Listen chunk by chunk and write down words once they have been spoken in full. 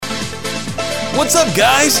What's up,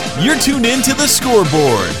 guys? You're tuned in to The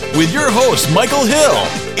Scoreboard with your hosts, Michael Hill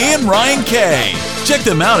and Ryan Kay. Check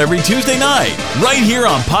them out every Tuesday night, right here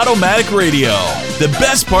on Podomatic Radio. The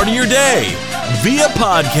best part of your day, via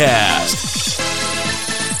podcast.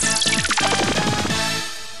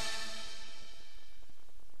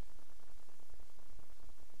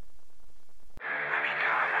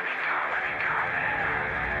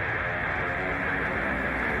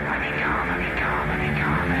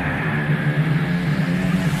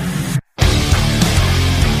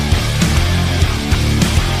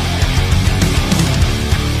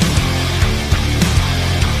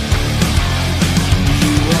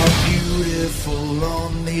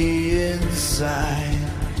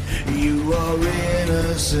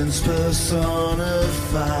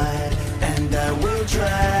 Personified, and I will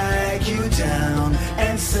drag you down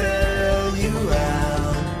and sell you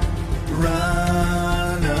out.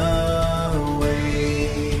 Run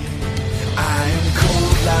away. I am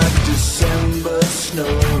cold like December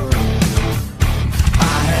snow.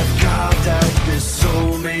 I have carved out this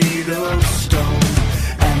soul made of stone,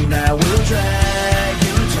 and I will drag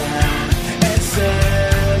you down and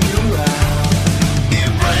sell you out.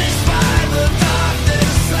 Embraced by the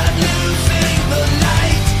darkness, I'm losing the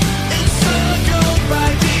light. Encircled by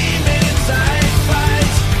demons I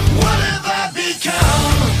fight. What have I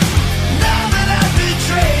become now that I've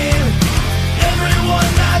betrayed everyone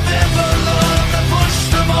I've ever loved? I pushed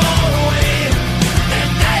them all away,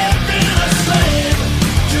 and I have been a slave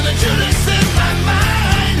to the Judas in my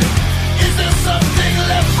mind. Is there something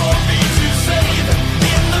left for me to save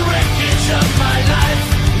in the wreckage of my life?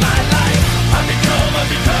 My life, I become.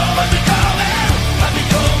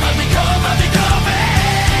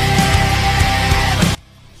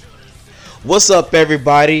 What's up,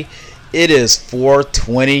 everybody? It is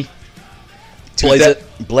 4/20.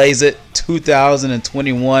 Blaze it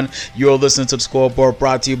 2021. You're listening to The Scoreboard,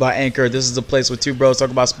 brought to you by Anchor. This is a place where two bros talk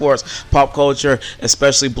about sports, pop culture,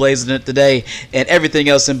 especially blazing it today, and everything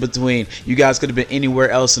else in between. You guys could have been anywhere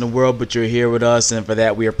else in the world, but you're here with us, and for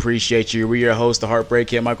that we appreciate you. We're your host, the Heartbreak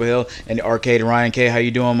Kid, Michael Hill, and the Arcade, Ryan K. How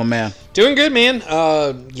you doing, my man? Doing good, man.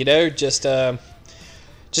 Just been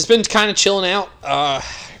kind of chilling out.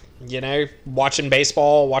 Watching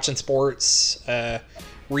baseball, watching sports,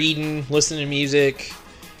 reading, listening to music,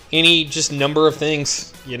 any just number of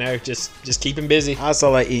things. Just keeping busy. I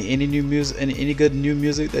saw any new music, any good new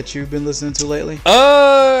music that you've been listening to lately?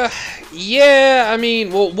 Yeah. I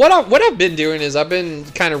mean, well, what I've been doing is I've been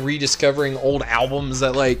kind of rediscovering old albums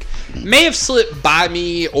that may have slipped by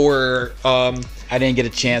me, or I didn't get a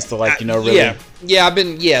chance to really. Yeah. I've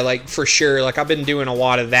been for sure. I've been doing a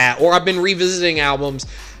lot of that, or I've been revisiting albums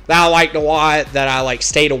that I liked a lot that I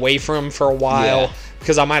stayed away from for a while. Yeah.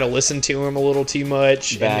 Because I might have listened to him a little too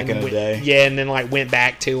much. Back in the day. Yeah, and then went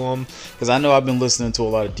back to him. Because I know I've been listening to a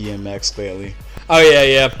lot of DMX lately. Oh,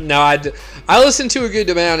 yeah. No, I listened to a good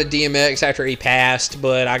amount of DMX after he passed,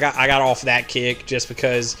 but I got off that kick just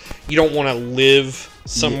because you don't want to live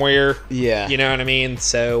somewhere. Yeah. You know what I mean?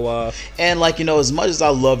 So, and as much as I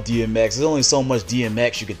love DMX, there's only so much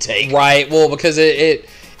DMX you could take. Right. Well, because he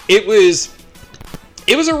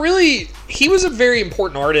was a very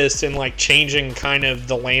important artist in changing kind of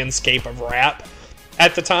the landscape of rap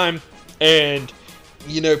at the time, and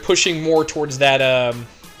pushing more towards that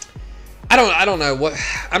I don't know what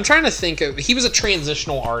I'm trying to think of. He was a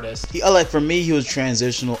transitional artist. For me, he was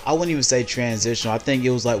transitional. I wouldn't even say transitional. I think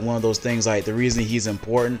it was one of those things. The reason he's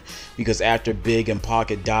important because after Big and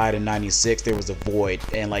Pac had died in '96, there was a void,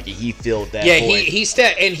 and he filled that. Yeah, void. he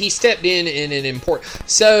stepped in an important.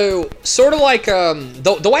 So sort of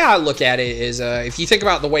the way I look at it is if you think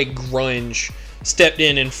about the way grunge stepped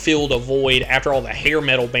in and filled a void after all the hair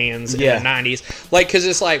metal bands in the '90s, because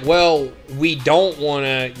it's we don't want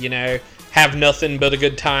to have nothing but a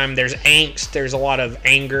good time. There's angst. There's a lot of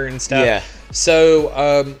anger and stuff. Yeah. So,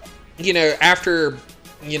 after,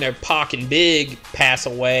 Pac and Big pass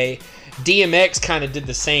away, DMX kind of did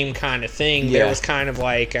the same kind of thing. Yeah. There was kind of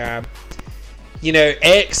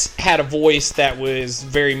X had a voice that was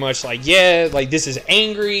very much this is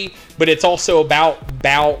angry, but it's also about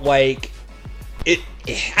it.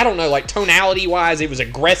 I don't know, tonality wise, it was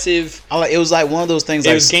aggressive. It was one of those things.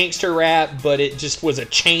 It was gangster rap, but it just was a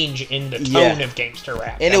change in the tone of gangster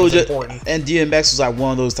rap. And it was important. And DMX was one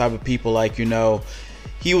of those type of people,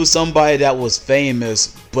 he was somebody that was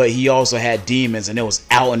famous, but he also had demons, and it was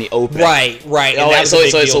out in the open. Right. And so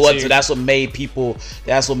that's what made people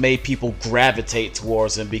gravitate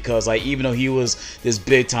towards him, because even though he was this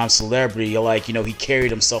big time celebrity, he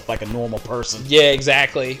carried himself like a normal person. Yeah,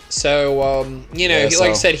 exactly. So I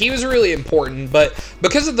said, he was really important, but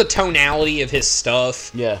because of the tonality of his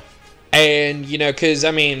stuff, And, because,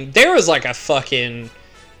 there was like a fucking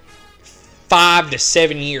 5 to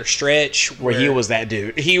 7 year stretch where he was that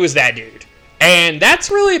dude. He was that dude. And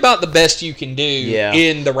that's really about the best you can do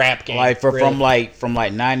in the rap game. Like from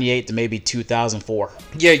 98 to maybe 2004.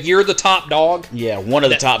 Yeah, you're the top dog. Yeah, one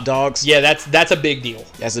of the top dogs. Yeah, that's a big deal.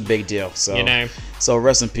 That's a big deal. So So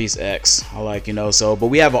rest in peace, X. But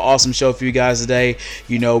we have an awesome show for you guys today.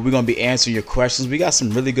 We're gonna be answering your questions. We got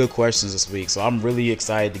some really good questions this week, so I'm really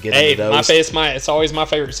excited to get into those. It's always my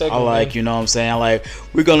favorite segment.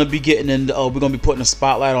 We're gonna be getting into we're gonna be putting a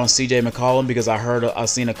spotlight on CJ Mcccollum because I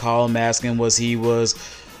seen a column asking it was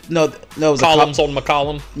Columns on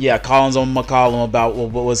McCollum. Yeah, columns on McCollum about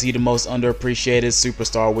was he the most underappreciated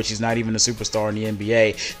superstar, which he's not even a superstar in the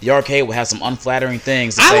NBA. The arcade will have some unflattering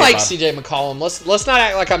things to say like about CJ McCollum. Let's not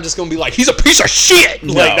act like I'm just gonna be like he's a piece of shit.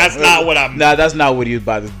 That's not what I'm. No, that's not what he was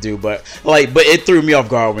about to do. But it threw me off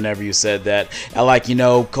guard whenever you said that.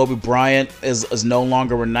 Kobe Bryant is no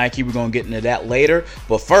longer with Nike. We're gonna get into that later.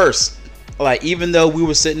 But first. Even though we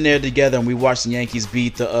were sitting there together and we watched the Yankees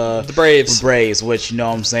beat the Braves, which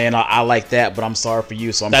I like that, but I'm sorry for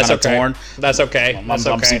you, so I'm kind of torn. That's okay. I'm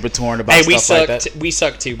super torn about stuff like that. We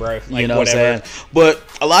suck too, bro. What I'm saying? But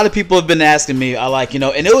a lot of people have been asking me.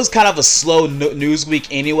 And it was kind of a slow news week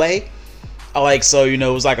anyway.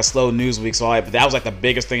 It was like a slow news week. But that was like the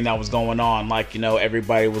biggest thing that was going on.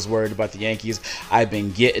 Everybody was worried about the Yankees. I've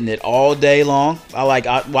been getting it all day long.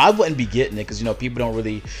 I wouldn't be getting it because people don't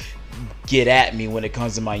really get at me when it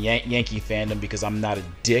comes to my Yankee fandom because I'm not a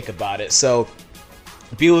dick about it. So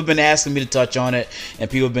people have been asking me to touch on it, and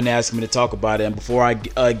people have been asking me to talk about it. And before I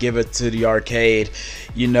give it to the arcade,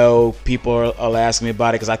 people are asking me about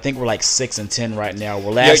it because I think we're like 6-10 right now.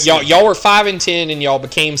 Y'all were 5-10, and y'all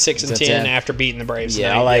became 6-10 after beating the Braves.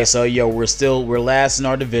 Yeah, we're last in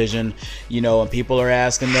our division. And people are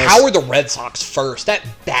asking us, how are the Red Sox first? That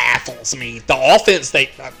baffles me. The offense,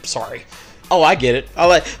 I'm sorry. Oh, I get it.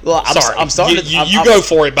 I'm sorry. You go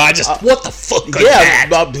for it, but I just what the fuck?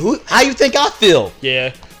 How you think I feel?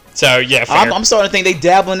 Yeah. So yeah, fair. I'm starting to think they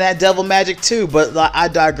dabble in that devil magic too. But I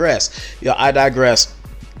digress.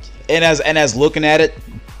 And as looking at it,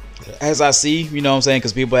 as I see,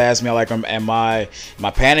 because people ask me am I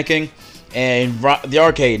panicking? And the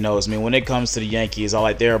arcade knows me when it comes to the Yankees.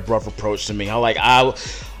 They're a rough approach to me.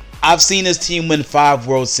 I've seen this team win 5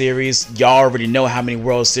 World Series. Y'all already know how many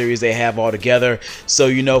World Series they have altogether.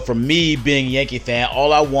 So, for me being a Yankee fan,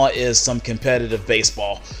 all I want is some competitive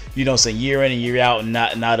baseball. Year in and year out, and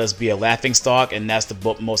not us be a laughingstock, and that's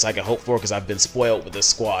the most I can hope for because I've been spoiled with this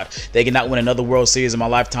squad. They cannot win another World Series in my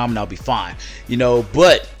lifetime, and I'll be fine.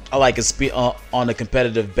 But I like to on the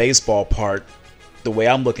competitive baseball part. The way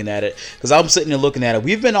I'm looking at it, because I'm sitting there looking at it,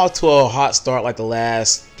 we've been off to a hot start the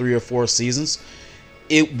last 3 or 4 seasons.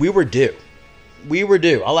 We were due.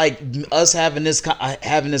 I like us having this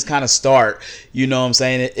kind of start. You know what I'm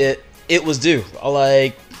saying? It was due.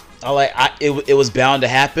 It was bound to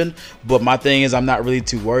happen. But my thing is, I'm not really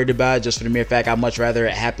too worried about it. Just for the mere fact, I'd much rather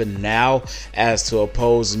it happen now as to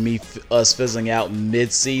oppose us fizzling out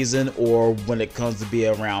mid-season or when it comes to be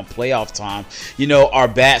around playoff time. Our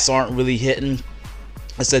bats aren't really hitting.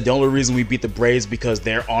 I said the only reason we beat the Braves because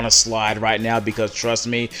they're on a slide right now. Because trust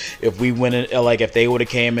me, if we win it, if they would have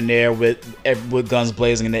came in there with guns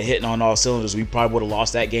blazing and they're hitting on all cylinders, we probably would have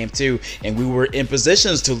lost that game too. And we were in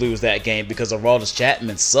positions to lose that game because Aroldis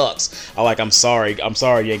Chapman sucks. I'm sorry,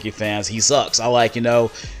 Yankee fans, he sucks.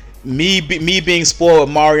 Me being spoiled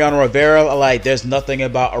with Mariano Rivera, there's nothing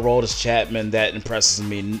about Aroldis Chapman that impresses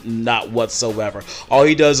me, not whatsoever. All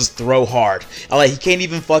he does is throw hard. He can't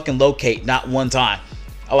even fucking locate, not one time.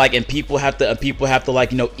 And people have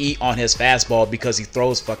to eat on his fastball because he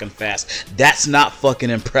throws fucking fast. That's not fucking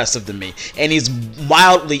impressive to me. And he's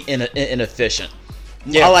mildly inefficient.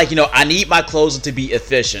 Yeah. I need my closer to be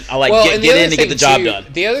efficient. Get in and get the job done.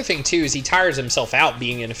 The other thing too is he tires himself out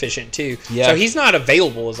being inefficient too. Yeah. So he's not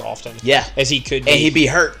available as often as he could be. And he'd be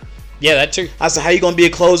hurt. Yeah, that too. I said, how you gonna be a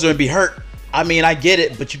closer and be hurt? I get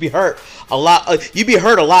it, but you'd be hurt a lot. You'd be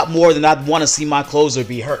hurt a lot more than I'd want to see my closer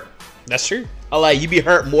be hurt. That's true. You be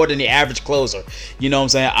hurt more than the average closer. You know what I'm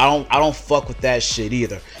saying? I don't fuck with that shit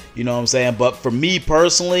either. You know what I'm saying? But for me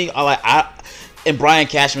personally, and Brian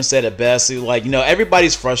Cashman said it best.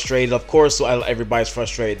 Everybody's frustrated. Of course, everybody's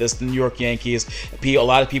frustrated. This is the New York Yankees. A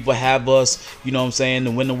lot of people have us, you know what I'm saying,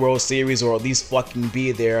 to win the World Series or at least fucking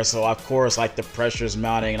be there. So, of course, the pressure's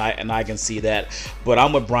mounting, and I can see that. But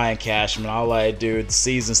I'm with Brian Cashman. Dude, the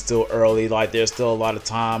season's still early. There's still a lot of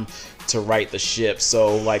time to right the ship.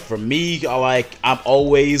 So like for me, I'm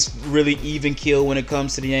always really even keel when it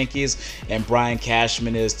comes to the Yankees, and Brian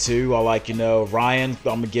Cashman is too. Ryan, I'm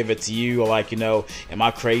gonna give it to you. Am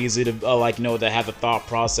I crazy to to have the thought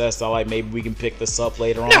process? Maybe we can pick this up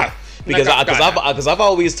later on. No. Because I've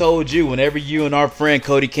always told you, whenever you and our friend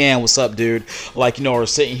Cody Can, what's up, dude? Are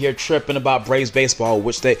sitting here tripping about Braves baseball,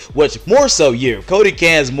 which more so you. Cody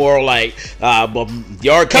Can's more like the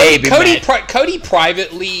arcade. Cody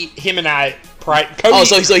privately, him and I.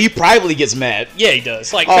 So he privately gets mad. Yeah, he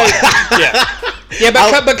does. But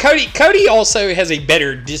Cody also has a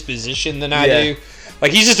better disposition than I do.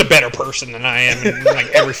 Like, he's just a better person than I am in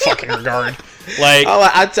every fucking regard.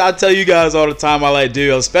 I tell you guys all the time,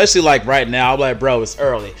 especially right now, I'm like, bro, it's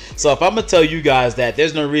early. So if I'm gonna tell you guys that,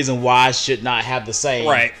 there's no reason why I should not have the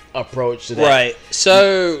same approach to that. Right.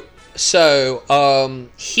 So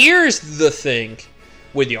here's the thing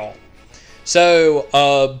with y'all.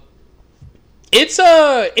 So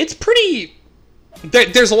it's pretty.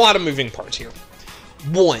 There's a lot of moving parts here.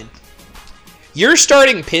 One. Your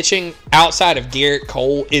starting pitching outside of Garrett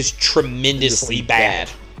Cole is tremendously bad.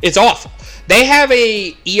 It's awful. They have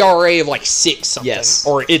a ERA of 6 something. Yes.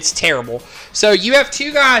 Or it's terrible. So you have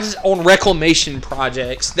two guys on reclamation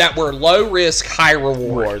projects that were low risk, high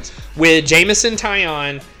rewards with Jamison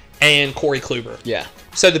Taillon and Corey Kluber. Yeah.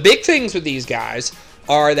 So the big things with these guys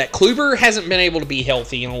are that Kluber hasn't been able to be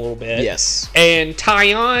healthy in a little bit. Yes. And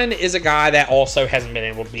Taillon is a guy that also hasn't been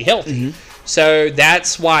able to be healthy. Mm-hmm. So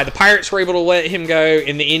that's why the Pirates were able to let him go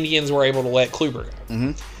and the Indians were able to let Kluber go.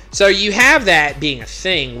 Mm-hmm. So you have that being a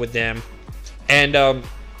thing with them. And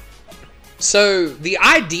so the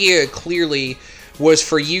idea clearly was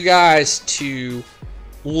for you guys to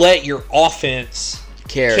let your offense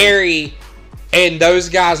carry and those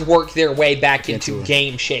guys work their way back into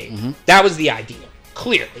game shape. Mm-hmm. That was the idea,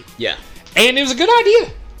 clearly. Yeah. And it was a good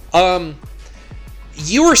idea.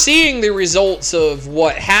 You were seeing the results of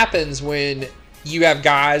what happens when you have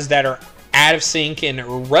guys that are out of sync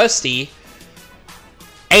and rusty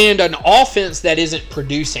and an offense that isn't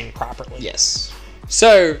producing properly. Yes.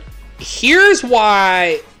 So here's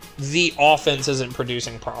why the offense isn't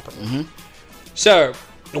producing properly. Mm-hmm. So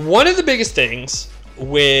one of the biggest things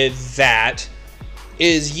with that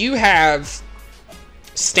is you have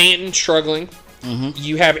Stanton struggling. Mm-hmm.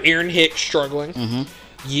 You have Aaron Hicks struggling. Mm-hmm.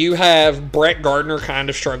 You have Brett Gardner kind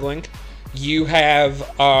of struggling. You have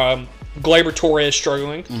Gleyber Torres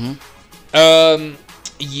struggling. Mm-hmm.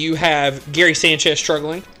 You have Gary Sanchez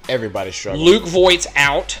struggling. Everybody's struggling. Luke Voigt's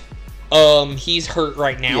out. He's hurt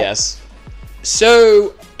right now. Yes.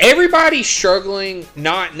 So everybody's struggling,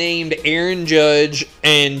 not named Aaron Judge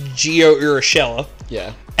and Gio Urshela.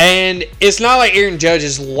 Yeah. And it's not like Aaron Judge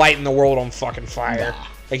is lighting the world on fucking fire. Nah.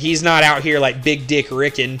 Like, he's not out here like Big Dick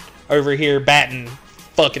Ricken over here batting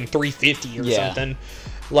fucking 350 or something.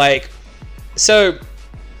 So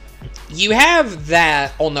you have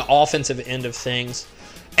that on the offensive end of things.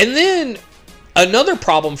 And then another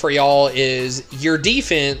problem for y'all is your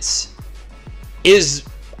defense is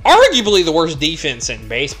arguably the worst defense in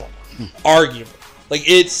baseball. Arguably.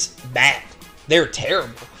 It's bad. They're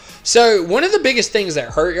terrible. So one of the biggest things that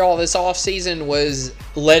hurt y'all this offseason was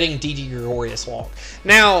letting Didi Gregorius walk.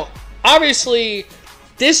 Now, obviously,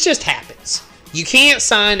 this just happens. You can't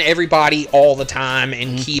sign everybody all the time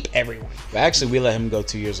and keep everyone. Actually, we let him go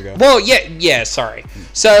 2 years ago. Well, yeah, sorry.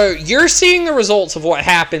 So you're seeing the results of what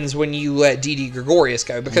happens when you let Didi Gregorius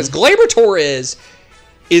go, because Gleyber Torres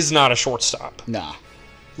is not a shortstop. Nah.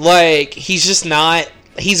 He's just not.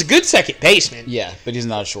 He's a good second baseman. Yeah, but he's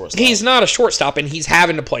not a shortstop. He's not a shortstop, and he's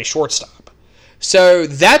having to play shortstop. So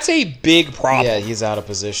that's a big problem. Yeah, he's out of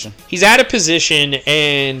position. He's out of position,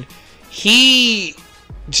 and he's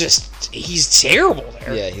terrible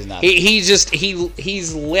there. Yeah, he's not. He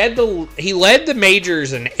led the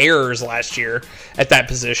majors in errors last year at that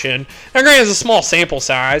position. Now, granted, it's a small sample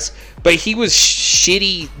size, but he was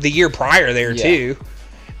shitty the year prior there too,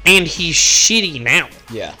 and he's shitty now.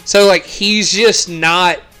 Yeah. So he's just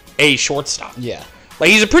not a shortstop. Yeah.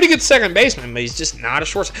 He's a pretty good second baseman, but he's just not a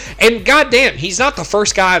shortstop. And goddamn, he's not the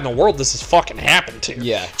first guy in the world this has fucking happened to.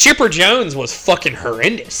 Yeah. Chipper Jones was fucking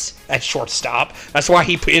horrendous at shortstop. That's why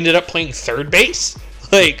he ended up playing third base.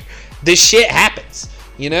 This shit happens.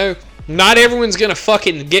 Not everyone's gonna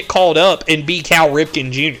fucking get called up and be Cal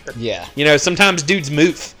Ripken Jr. Yeah. Sometimes dudes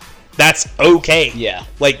move. That's okay. Yeah.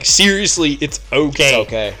 Seriously, it's okay. It's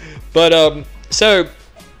okay. But, so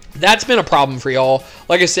that's been a problem for y'all.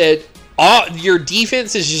 Like I said, your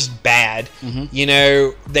defense is just bad.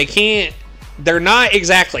 Mm-hmm. They're not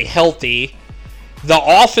exactly healthy. The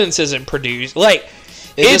offense isn't produced.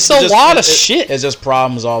 It's a lot of shit. It's just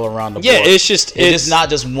problems all around the board. Yeah, it's not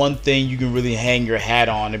just one thing you can really hang your hat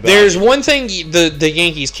on. There's one thing the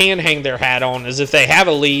Yankees can hang their hat on is if they have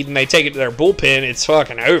a lead and they take it to their bullpen, it's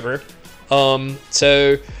fucking over.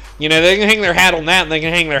 So, they can hang their hat on that, and they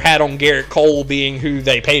can hang their hat on Garrett Cole being who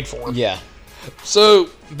they paid for. Yeah. So,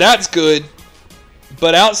 that's good.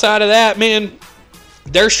 But outside of that, man,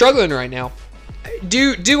 they're struggling right now.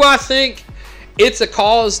 Do I think it's a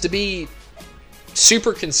cause to be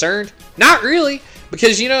super concerned? Not really,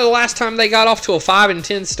 because the last time they got off to a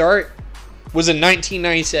 5-10 start was in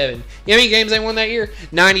 1997. You know how many games they won that year?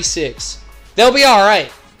 96. They'll be all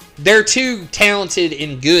right. They're too talented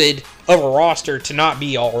and good of a roster to not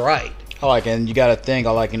be all right. And you got to think,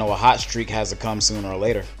 a hot streak has to come sooner or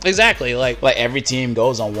later. Exactly. Like every team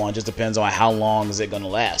goes on one, just depends on how long is it going to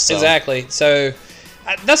last. So. Exactly. So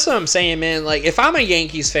that's what I'm saying, man. Like, if I'm a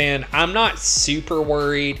Yankees fan, I'm not super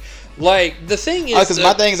worried. Like, the thing is... Because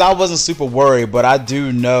my thing is, I wasn't super worried, but I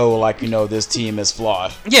do know, this team is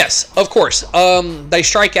flawed. Yes, of course. They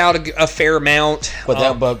strike out a fair amount.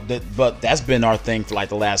 But that's been our thing for,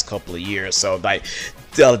 the last couple of years. So,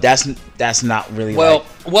 that's not really,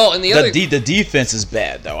 and the defense is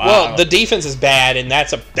bad, though. Well, the defense is bad, and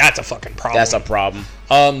that's a fucking problem. That's a problem.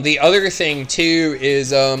 The other thing, too,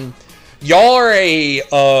 is y'all are a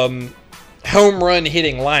home run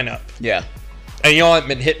hitting lineup. Yeah. And y'all haven't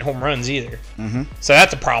been hitting home runs either. Mm-hmm. So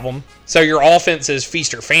that's a problem. So your offense is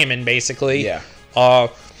feast or famine, basically. Yeah.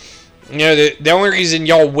 The only reason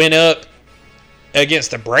y'all went up against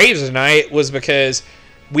the Braves tonight was because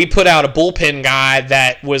we put out a bullpen guy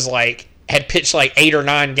that was had pitched 8 or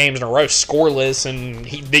 9 games in a row scoreless, and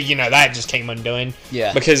that just came undone.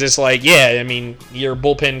 Yeah. Because it's you're a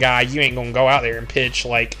bullpen guy, you ain't gonna go out there and pitch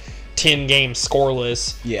 10 games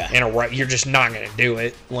scoreless. Yeah. In a row. You're just not gonna do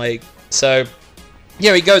it. So.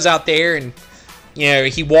 He goes out there and,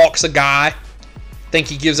 he walks a guy. Think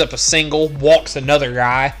he gives up a single, walks another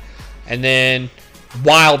guy, and then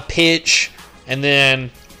wild pitch, and then,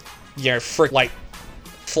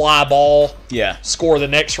 fly ball. Yeah. Score the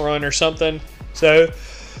next run or something. So,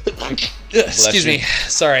 excuse me.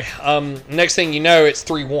 Sorry. Next thing you know, it's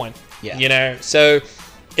 3-1. Yeah. So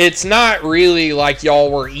it's not really like y'all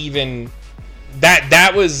were even.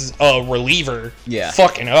 That was a reliever. Yeah.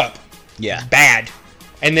 Fucking up. Yeah. Bad.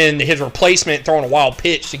 And then his replacement throwing a wild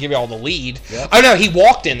pitch to give y'all the lead. Yep. Oh, no, he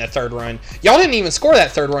walked in the third run. Y'all didn't even score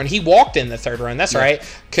that third run. He walked in the third run. That's right.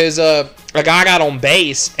 Because a guy got on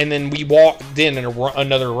base, and then we walked in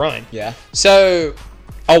another run. Yeah. So,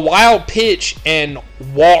 a wild pitch and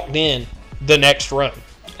walked in the next run.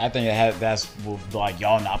 I think that's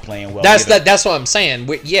y'all not playing well. That's what I'm saying.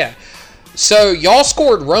 Yeah. So, y'all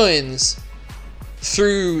scored runs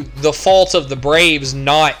through the fault of the Braves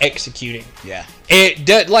not executing. Yeah. It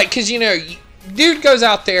does, because dude goes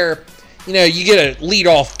out there, you get a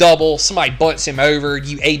leadoff double, somebody bunts him over,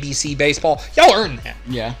 you ABC baseball, y'all earn that.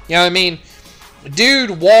 Yeah. You know what I mean?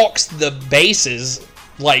 Dude walks the bases,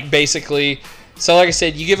 basically. So, like I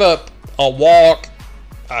said, you give up a walk,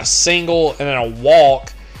 a single, and then a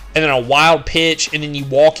walk, and then a wild pitch, and then you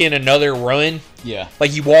walk in another run. Yeah.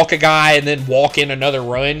 You walk a guy and then walk in another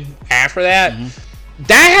run after that. Mm-hmm.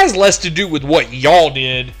 That has less to do with what y'all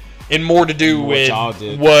did and more to do with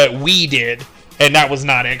what we did, and that was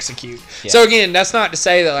not execute. Yeah. So, again, that's not to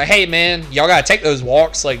say that, hey, man, y'all got to take those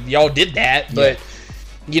walks. Y'all did that, but,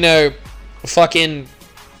 fucking,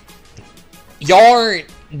 y'all aren't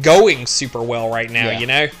going super well right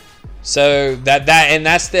now, So,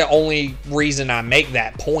 that's the only reason I make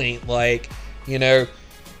that point.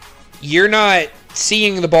 You're not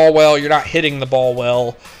seeing the ball well, you're not hitting the ball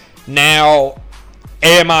well. Now,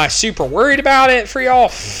 am I super worried about it for y'all?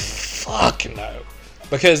 Fuck no.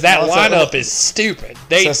 Because that lineup is stupid.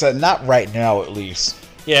 Not right now, at least.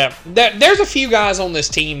 Yeah. There's a few guys on this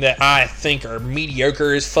team that I think are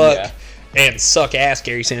mediocre as fuck and suck ass,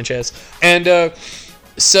 Gary Sanchez. And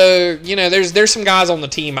so, there's some guys on the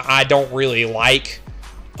team I don't really like.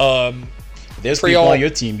 There's people on your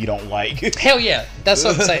team you don't like. Hell yeah. That's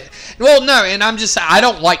what I'm saying. Well, no, and I'm just saying, I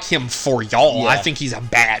don't like him for y'all. Yeah. I think he's a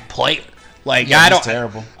bad player. He's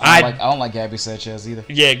terrible. I don't like Gabby Sanchez either.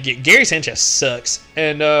 Yeah, Gary Sanchez sucks.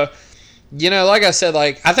 And, like I said,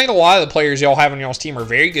 I think a lot of the players y'all have on y'all's team are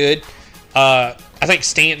very good. I think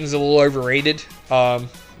Stanton's a little overrated. I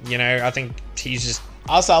think he's just...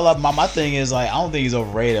 Also, I love my thing is I don't think he's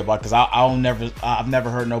overrated, because I've never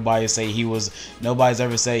heard nobody say nobody's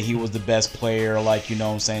ever said he was the best player, in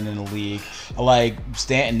the league.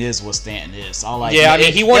 Stanton is what Stanton is.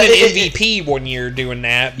 He won an MVP one year doing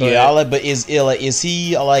that. But but is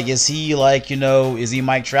he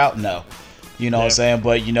Mike Trout? No. You know what I'm saying?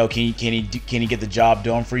 But, can he get the job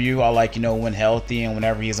done for you? I like, when healthy and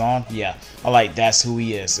whenever he's on. Yeah. I like that's who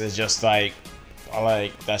he is. It's just like,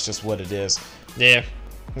 that's just what it is. Yeah.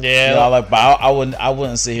 But I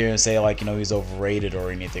wouldn't sit here and say, like, he's overrated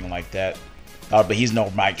or anything like that. But he's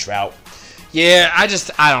no Mike Trout. Yeah, I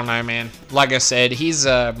don't know, man. Like I said, he's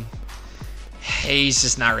just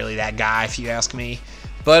not really that guy, if you ask me.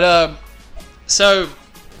 But, so...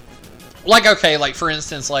 Like, for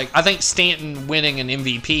instance, I think Stanton winning an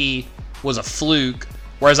MVP was a fluke,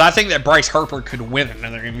 whereas I think that Bryce Harper could win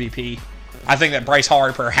another MVP. I think that Bryce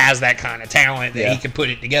Harper has that kind of talent that he could put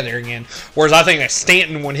it together again, whereas I think that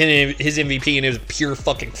Stanton won his MVP and it was a pure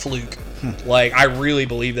fucking fluke. I really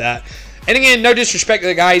believe that. And again, no disrespect to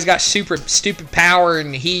the guy, he's got super stupid power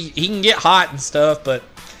and he can get hot and stuff, but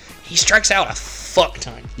he strikes out a fuck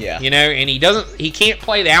ton. Yeah. And he can't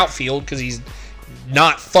play the outfield because he's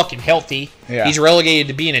not fucking healthy. Yeah. He's relegated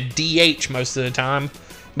to being a DH most of the time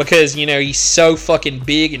because, he's so fucking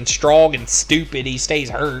big and strong and stupid he stays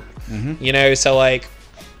hurt. Mm-hmm. So,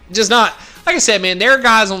 just not... Like I said, man, there are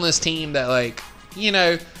guys on this team that, I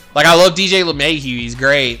love DJ LeMahieu. He's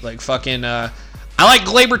great. I like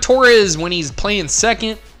Gleyber Torres when he's playing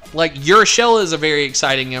second. Urshela is a very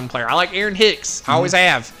exciting young player. I like Aaron Hicks. I always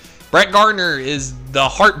have. Brett Gardner is the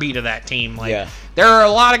heartbeat of that team. There are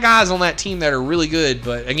a lot of guys on that team that are really good,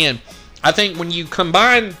 but again, I think when you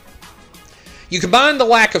combine the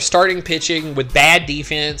lack of starting pitching with bad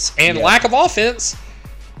defense and lack of offense,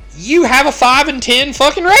 you have a 5-10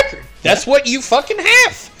 fucking record. That's what you fucking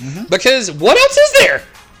have. Mm-hmm. Because what else is there?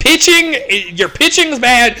 Your pitching's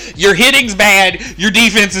bad, your hitting's bad, your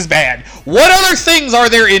defense is bad. What other things are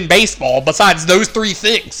there in baseball besides those three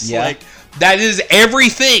things? Yeah. That is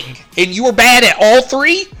everything, and you were bad at all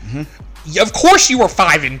three? Mm-hmm. Of course you were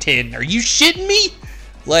 5-10. Are you shitting me?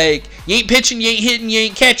 You ain't pitching, you ain't hitting, you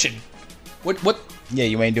ain't catching. What? Yeah,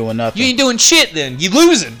 you ain't doing nothing. You ain't doing shit then. You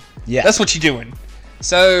losing. Yeah. That's what you're doing.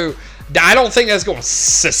 So, I don't think that's going to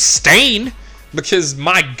sustain because,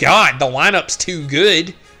 my God, the lineup's too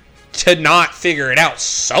good to not figure it out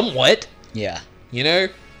somewhat. Yeah.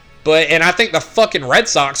 And I think the fucking Red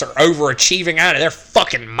Sox are overachieving out of their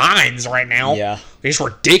fucking minds right now. Yeah. It's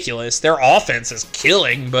ridiculous. Their offense is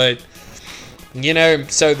killing, but...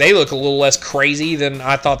 so they look a little less crazy than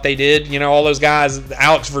I thought they did. All those guys,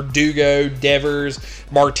 Alex Verdugo, Devers,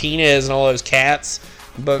 Martinez, and all those cats.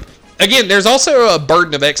 But, again, there's also a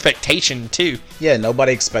burden of expectation, too. Yeah,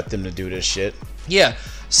 nobody expect them to do this shit. Yeah,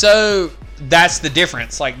 so that's the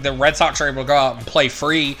difference. The Red Sox are able to go out and play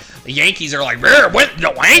free. The Yankees are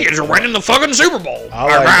the Yankees are winning the fucking Super Bowl.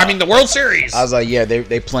 The World Series. I was like, yeah,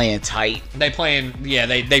 they playing tight. They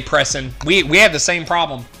pressing. We have the same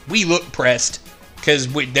problem. We look pressed because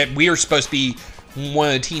we are supposed to be one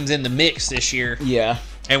of the teams in the mix this year. Yeah.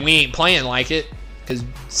 And we ain't playing like it because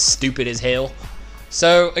stupid as hell.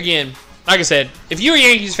 So, again, like I said, if you're a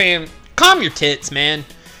Yankees fan, calm your tits, man.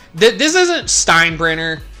 This isn't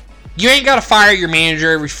Steinbrenner. You ain't got to fire your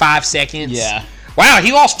manager every 5 seconds. Yeah. Wow,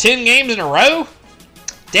 he lost 10 games in a row?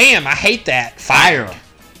 Damn, I hate that. Fire him.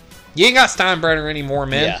 You ain't got Steinbrenner anymore,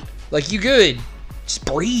 man. Yeah. You good. Just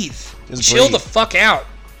breathe. Chill the fuck out.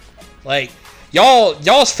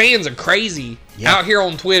 Y'all's fans are crazy out here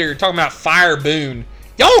on Twitter talking about fire Boone.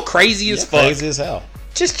 Y'all crazy as fuck. Crazy as hell.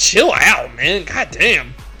 Just chill out, man. God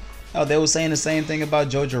damn. Oh, they were saying the same thing about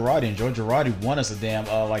Joe Girardi, and Joe Girardi won us a damn,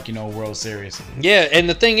 World Series. Yeah, and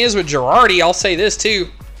the thing is with Girardi, I'll say this too.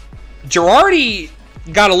 Girardi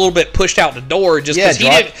got a little bit pushed out the door just because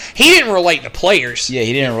he didn't relate to players. Yeah,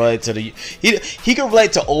 he didn't relate to he could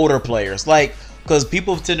relate to older players, because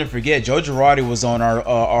people tend to forget Joe Girardi was on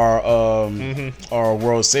our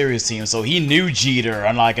World Series team, so he knew Jeter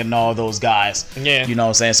and all those guys. Yeah, you know what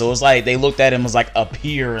I'm saying. So it was they looked at him as a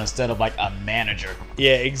peer instead of a manager.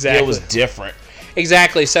 Yeah, exactly. It was different.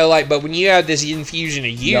 Exactly. So but when you have this infusion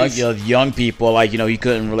of youth, young people, he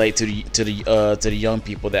couldn't relate to the young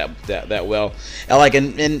people that well.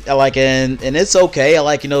 And it's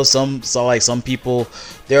okay. Some people.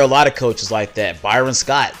 There are a lot of coaches like that. Byron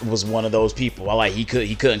Scott was one of those people. He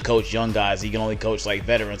couldn't coach young guys. He can only coach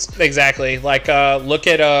veterans. Exactly. Look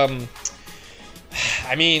at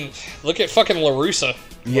look at fucking La Russa.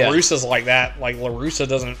 Yeah. La Russa's like that. La Russa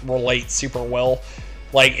doesn't relate super well.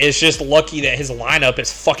 It's just lucky that his lineup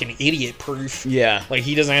is fucking idiot proof. Yeah.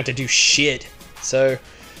 He doesn't have to do shit. So,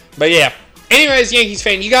 but yeah. Anyways, Yankees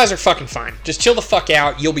fan, you guys are fucking fine. Just chill the fuck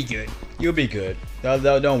out. You'll be good. You'll be good.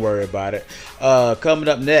 Don't worry about it. Coming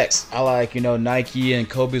up next, I like, Nike and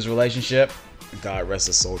Kobe's relationship. God rest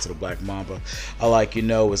his soul to the Black Mamba. I like,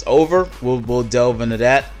 it's over. We'll delve into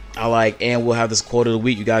that. And we'll have this quote of the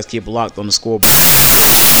week. You guys keep locked on the scoreboard.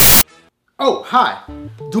 Oh, hi.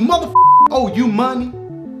 Do motherfuckers owe you money?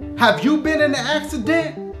 Have you been in an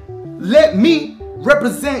accident? Let me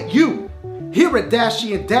represent you. Here at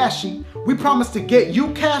Dashy and Dashy, we promise to get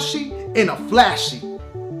you cashy in a flashy.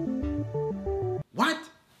 What?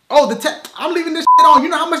 Oh, I'm leaving this shit on. You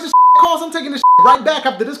know how much this shit costs? I'm taking this shit right back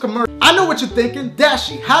after this commercial. I know what you're thinking.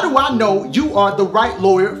 Dashy, how do I know you are the right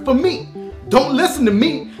lawyer for me? Don't listen to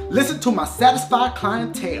me. Listen to my satisfied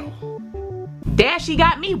clientele. Dashy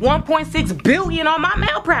got me $1.6 billion on my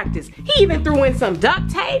malpractice. He even threw in some duct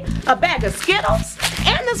tape, a bag of Skittles,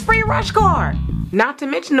 and this free rush card. Not to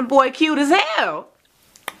mention the boy cute as hell.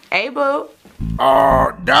 Hey, boo.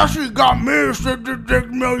 Dashy got me $66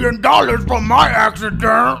 million from my accident.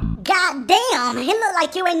 God damn, he look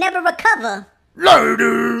like you ain't never recover.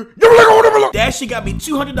 Lady, Dashy got me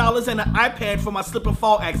 $200 and an iPad for my slip and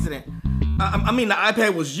fall accident. I mean, the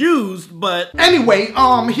iPad was used, but... Anyway,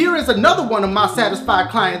 here is another one of my satisfied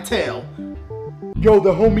clientele. Yo,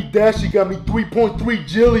 the homie Dashy got me $3.3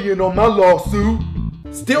 jillion on my lawsuit.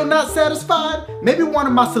 Still not satisfied? Maybe one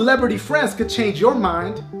of my celebrity friends could change your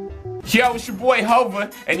mind. Yo, it's your boy Hover,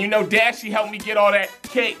 and you know Dashy helped me get all that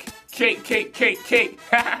cake. He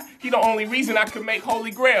the only reason I could make Holy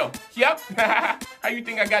Grail. Yep. How you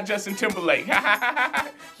think I got Justin Timberlake?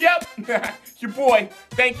 Yep. Your boy.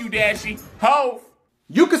 Thank you, Dashy. Ho.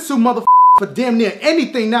 You can sue motherfuckers for damn near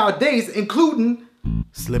anything nowadays, including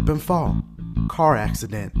slip and fall, car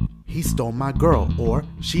accident, he stole my girl, or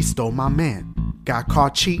she stole my man. Got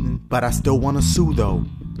caught cheating, but I still wanna sue though.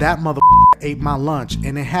 That motherfucker ate my lunch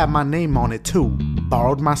and it had my name on it too.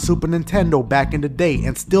 Borrowed my Super Nintendo back in the day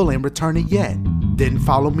and still ain't returned it yet. Didn't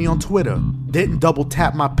follow me on Twitter. Didn't double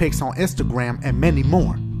tap my pics on Instagram and many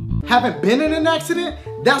more. Haven't been in an accident?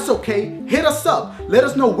 That's okay. Hit us up. Let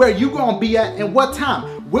us know where you gonna be at and what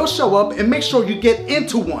time. We'll show up and make sure you get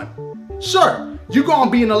into one. Sure, you gonna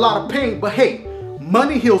be in a lot of pain, but hey,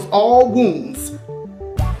 money heals all wounds.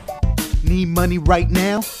 Need money right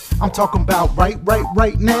now? I'm talking about right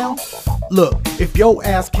now. Look, if your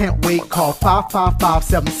ass can't wait, call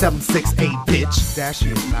 555-7768, bitch.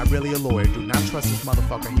 Dashy is not really a lawyer. Do not trust this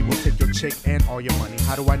motherfucker. He will take your chick and all your money.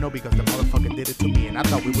 How do I know? Because the motherfucker did it to me and I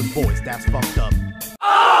thought we was boys. That's fucked up.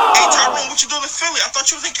 Hey, Tyrone, what you doing in Philly? I thought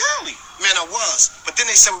you was in Cali. Man, I was. But then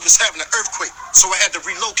they said we was having an earthquake, so I had to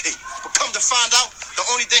relocate. But come to find out, the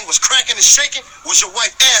only thing was cracking and shaking was your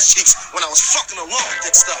wife ass cheeks when I was fucking along with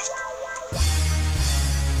that stuff.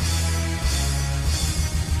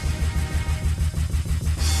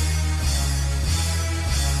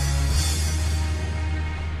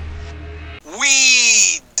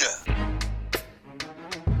 Weed.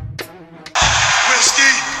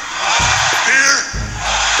 Whiskey, beer,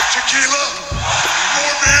 tequila,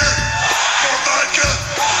 more beer, more vodka,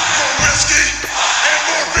 more whiskey, and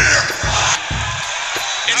more beer.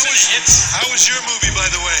 How was your movie, by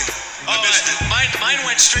the way? I missed it. Mine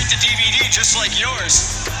went straight to DVD, just like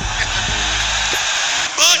yours.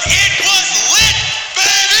 But it was lit,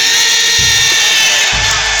 baby!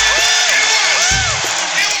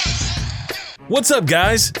 What's up,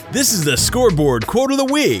 guys? This is the Scoreboard Quote of the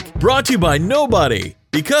Week, brought to you by nobody,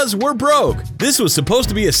 because we're broke. This was supposed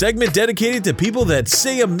to be a segment dedicated to people that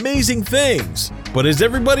say amazing things. But as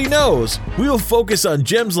everybody knows, we'll focus on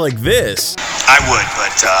gems like this. I would,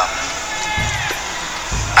 but,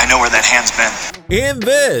 I know where that hand's been. And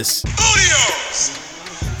this. Bootios!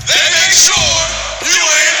 They make sure you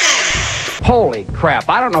ain't booty! Holy crap,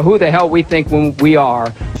 I don't know who the hell we think we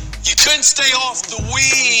are. You couldn't stay off the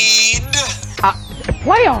weed!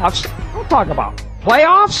 Playoffs? Don't talk about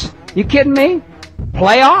playoffs? You kidding me?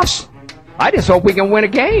 Playoffs? I just hope we can win a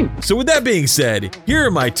game. So with that being said, here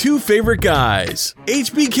are my two favorite guys,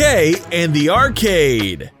 HBK and The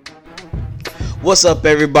Arcade. What's up,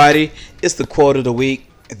 everybody? It's the Quote of the Week.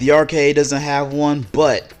 The Arcade doesn't have one,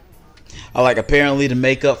 but apparently to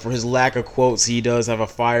make up for his lack of quotes, he does have a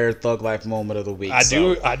fire thug life moment of the week. I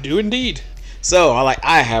do indeed. So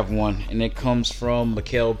I have one, and it comes from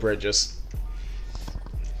Mikal Bridges.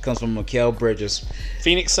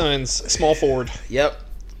 Phoenix Suns, small forward. Yep.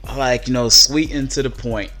 Sweet and to the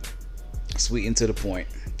point.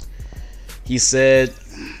 He said,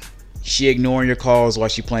 she ignoring your calls while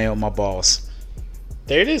she playing with my balls.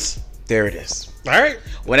 There it is. All right.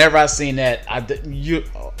 Whenever I seen that,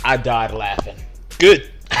 I died laughing. Good.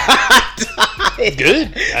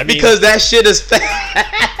 Good. Because that shit is fast.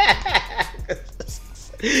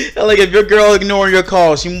 If your girl ignoring your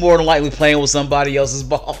call, she more than likely playing with somebody else's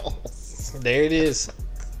balls. There it is.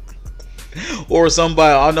 Or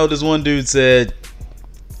somebody, I know this one dude said,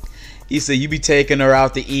 He said, you be taking her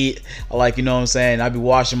out to eat. Like, you know what I'm saying? I be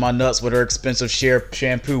washing my nuts with her expensive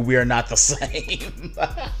shampoo. We are not the same.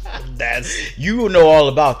 You know all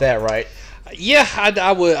about that, right? Yeah,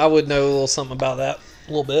 I would know a little something about that.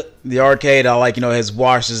 A little bit. The arcade, has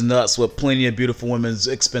washed his nuts with plenty of beautiful women's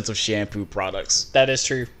expensive shampoo products. That is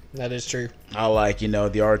true.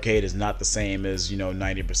 The arcade is not the same as,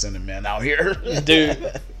 90% of men out here.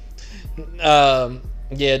 Dude.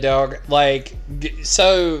 Yeah, dog. Like,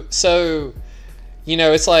 so,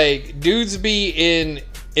 it's like dudes be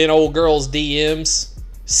in old girls' DMs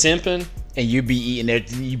simping. And you be eating her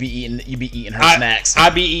snacks. I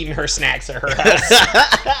be eating her snacks at her house.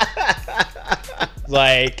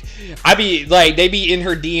 Like, they be in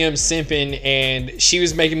her DMs simping, and she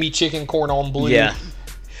was making me chicken corn on blue. Yeah.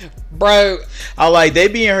 Bro, they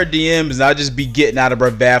be in her DMs, and I just be getting out of her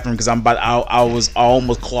bathroom because I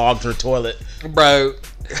almost clogged her toilet. Bro,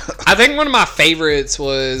 I think one of my favorites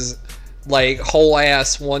was like whole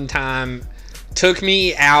ass one time took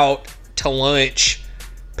me out to lunch,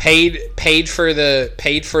 paid for the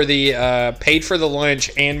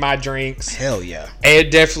lunch and my drinks. Hell yeah.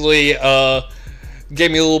 And definitely gave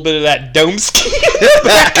me a little bit of that dome skin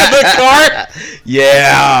back of the car.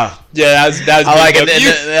 Yeah. Yeah, that was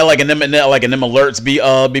I like them alerts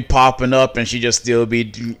be popping up, and she just still be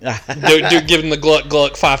dude giving the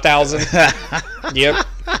Gluck 5000. Yep.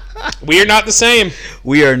 We are not the same.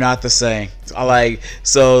 We are not the same. If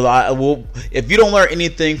you don't learn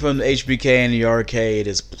anything from the HBK and the arcade,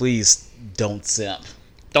 is please don't simp.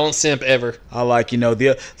 Don't simp ever.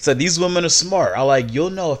 So these women are smart. You'll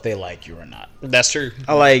know if they like you or not. That's true.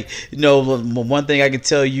 One thing I can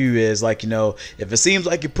tell you is if it seems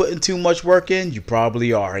like you're putting too much work in, you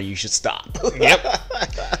probably are, and you should stop. Yep.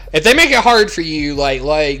 If they make it hard for you,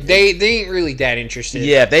 they ain't really that interested.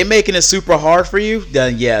 Yeah, if they making it super hard for you,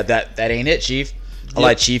 then yeah, that ain't it, Chief.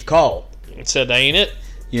 Yep. Chief called. Said that ain't it.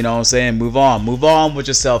 You know what I'm saying? Move on with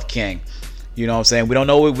yourself, King. You know what I'm saying? We don't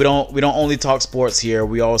only talk sports here.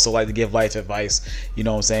 We also like to give life advice. You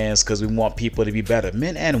know what I'm saying? It's because we want people to be better,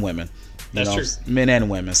 men and women. That's true. Men and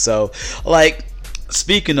women. So,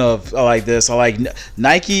 speaking of this,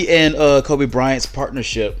 Nike and Kobe Bryant's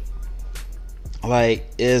partnership.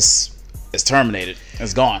 Is terminated.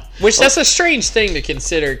 It's gone. Which that's a strange thing to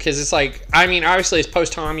consider because it's obviously it's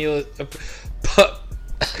post-Homulus.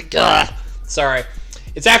 Sorry.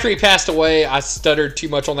 It's after he passed away. I stuttered too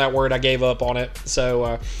much on that word. I gave up on it.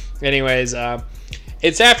 So,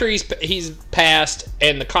 it's after he's passed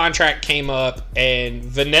and the contract came up and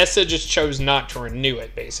Vanessa just chose not to renew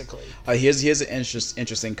it, basically. Here's an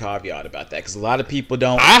interesting caveat about that because a lot of people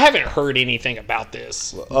don't. I haven't heard anything about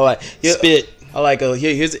this. Spit.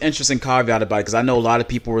 Here's an interesting caveat about it because I know a lot of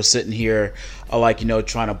people were sitting here,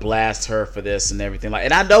 trying to blast her for this and everything.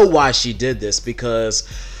 And I know why she did this because.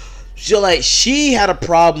 She had a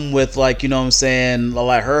problem with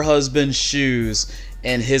her husband's shoes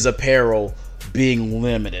and his apparel being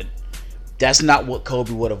limited. That's not what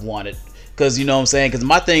Kobe would have wanted. Because because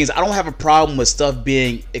my thing is I don't have a problem with stuff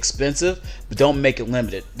being expensive, but don't make it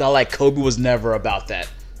limited. Kobe was never about that.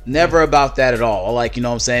 Never about that at all.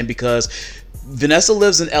 Because Vanessa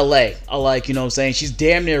lives in LA. She's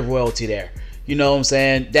damn near royalty there.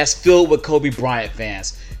 That's filled with Kobe Bryant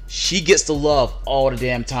fans. She gets the love all the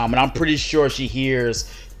damn time, and I'm pretty sure she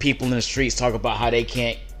hears people in the streets talk about how they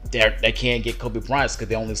can't get Kobe Bryant's because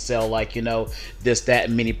they only sell this, that,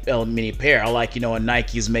 and mini pair. And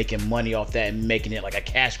Nike's making money off that and making it like a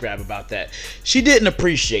cash grab about that. She didn't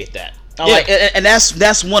appreciate that. And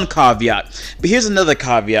that's one caveat. But here's another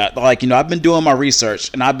caveat. I've been doing my research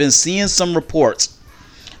and I've been seeing some reports.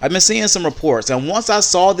 And once I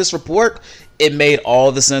saw this report, it made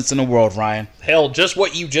all the sense in the world, Ryan. Hell, just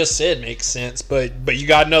what you just said makes sense, but you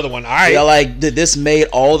got another one. All right. This made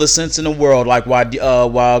all the sense in the world.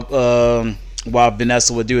 While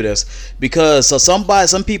Vanessa would do this, because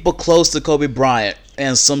some people close to Kobe Bryant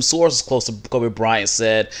and some sources close to Kobe Bryant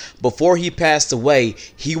said before he passed away,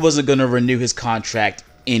 he wasn't going to renew his contract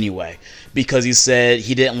anyway. Because he said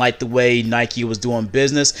he didn't like the way Nike was doing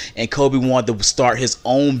business, and Kobe wanted to start his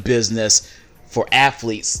own business for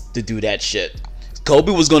athletes to do that shit.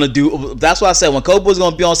 Kobe was going to do. That's what I said. When Kobe was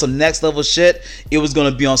going to be on some next level shit, it was going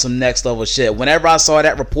to be on some next level shit. Whenever I saw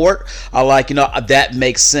that report, I that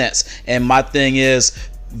makes sense. And my thing is,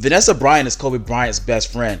 Vanessa Bryant is Kobe Bryant's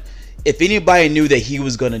best friend. If anybody knew that he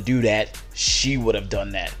was going to do that, she would have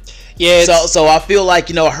done that. Yeah. So I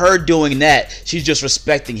feel her doing that, she's just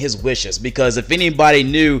respecting his wishes. Because if anybody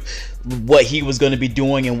knew what he was going to be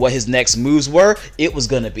doing and what his next moves were, it was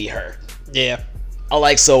going to be her. Yeah.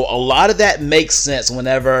 So a lot of that makes sense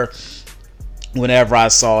whenever whenever I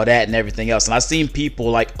saw that and everything else. And I seen people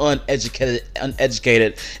like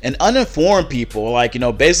uneducated and uninformed people, like,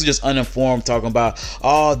 basically just uninformed, talking about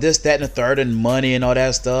this, that, and the third, and money and all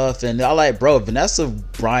that stuff. And I like, bro, Vanessa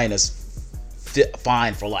Bryant is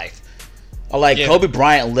fine for life. Kobe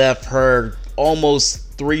Bryant left her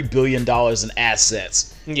almost $3 billion in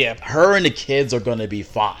assets. Yeah. Her and the kids are gonna be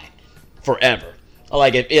fine forever.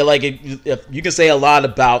 If you can say a lot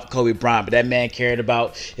about Kobe Bryant, but that man cared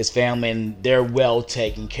about his family, and they're well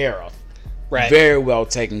taken care of. Right. Very well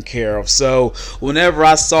taken care of. So whenever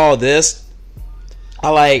I saw this,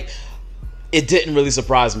 it didn't really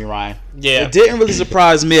surprise me, Ryan. Yeah. It didn't really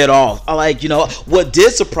surprise me at all. What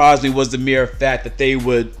did surprise me was the mere fact that they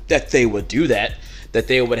would do that. That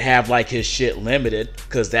they would have his shit limited,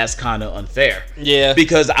 because that's kind of unfair. Yeah.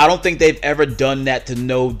 Because I don't think they've ever done that to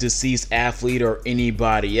no deceased athlete or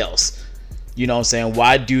anybody else. You know what I'm saying?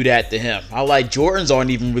 Why do that to him? Jordans aren't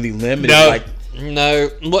even really limited. No.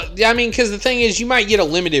 Because the thing is, you might get a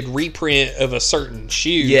limited reprint of a certain shoe.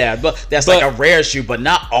 Yeah, but that's a rare shoe, but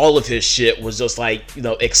not all of his shit was just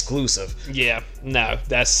exclusive. Yeah, no,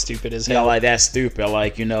 that's stupid as hell. That's stupid.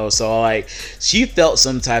 So she felt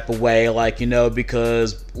some type of way,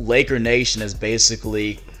 because Laker Nation is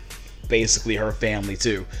basically her family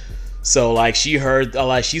too. So she heard,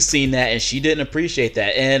 she's seen that, and she didn't appreciate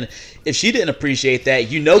that. And if she didn't appreciate that,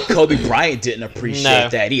 Kobe Bryant didn't appreciate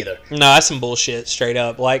that either. No, that's some bullshit, straight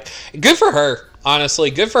up. Good for her, honestly.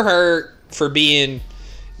 Good for her for being,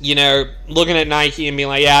 looking at Nike and being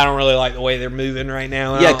like, yeah, I don't really like the way they're moving right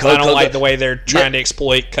now. I don't like the way they're trying to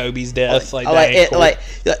exploit Kobe's death.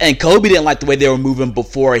 And Kobe didn't like the way they were moving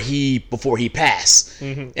before he passed.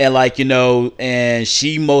 Mm-hmm. And and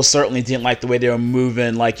she most certainly didn't like the way they were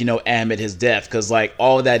moving, amid his death, because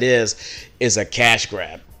all that is a cash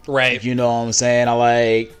grab. Right. You know what I'm saying?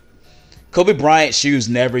 Kobe Bryant shoes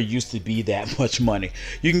never used to be that much money.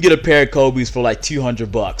 You can get a pair of Kobe's for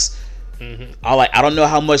 $200. Mm-hmm. I don't know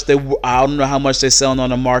how much they're selling on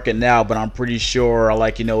the market now, but I'm pretty sure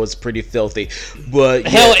it's pretty filthy. But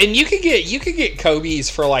hell, and you could get Kobe's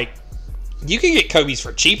for you could get Kobe's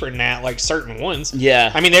for cheaper than that, certain ones.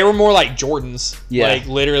 Yeah. They were more like Jordans. Yeah.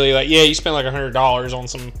 Literally, you spend $100 on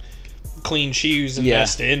some clean shoes, and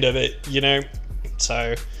that's the end of it,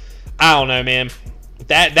 So, I don't know, man.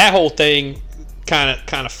 That whole thing kind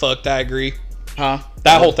of fucked. I agree. Huh?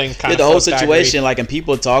 That whole thing kind of the whole situation, and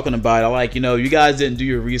people talking about it, you guys didn't do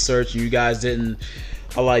your research, and you guys didn't.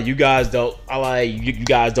 You guys don't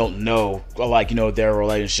know, their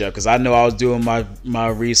relationship. Because I know I was doing my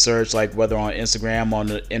research, whether on Instagram, on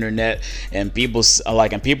the internet, and people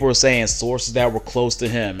were saying sources that were close to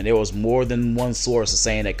him, and there was more than one source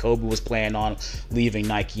saying that Kobe was planning on leaving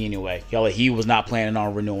Nike anyway. He was not planning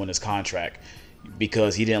on renewing his contract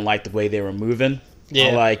because he didn't like the way they were moving.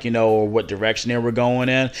 Yeah. Or what direction they were going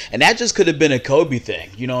in. And that just could have been a Kobe thing,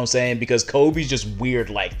 you know what I'm saying? Because Kobe's just weird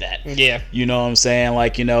like that. Yeah. You know what I'm saying?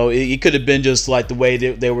 It could have been just the way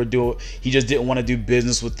they were doing. He just didn't want to do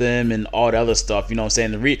business with them and all the other stuff, you know what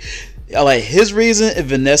I'm saying? His reason and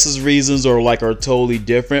Vanessa's reasons are totally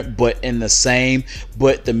different, but in the same.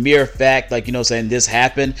 But the mere fact, this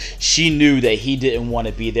happened, she knew that he didn't want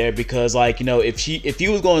to be there, because if he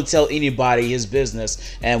was going to tell anybody his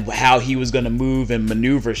business and how he was going to move and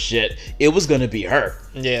maneuver shit, it was going to be her.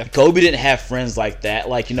 Yeah. Kobe didn't have friends like that,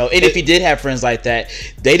 and if he did have friends like that,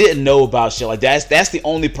 they didn't know about shit like that. That's the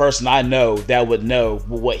only person I know that would know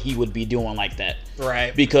what he would be doing like that.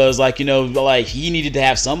 Right. Because he needed to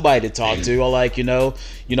have somebody to talk to.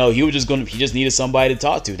 He just needed somebody to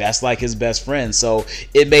talk to. That's his best friend. So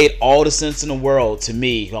it made all the sense in the world to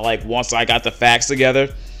me. Once I got the facts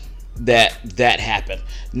together, that happened.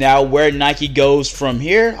 Now where Nike goes from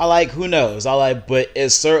here, who knows? But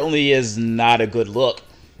it certainly is not a good look.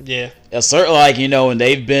 Yeah. It's certainly and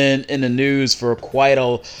they've been in the news for quite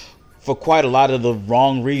a lot of the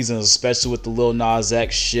wrong reasons, especially with the Lil Nas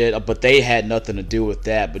X shit, but they had nothing to do with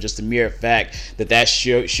that. But just the mere fact that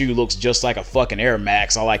shoe looks just like a fucking Air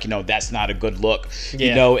Max, that's not a good look.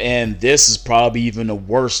 Yeah. And this is probably even a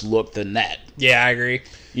worse look than that. Yeah, I agree.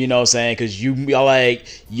 You know what I'm saying? Because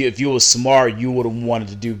if you were smart, you would have wanted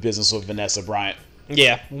to do business with Vanessa Bryant.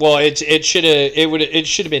 Yeah, well, it should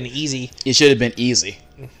have been easy. It should have been easy.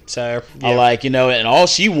 So yeah. And all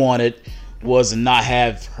she wanted was not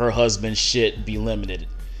have her husband's shit be limited.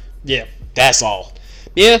 Yeah, that's all.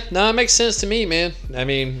 Yeah, no, it makes sense to me, man.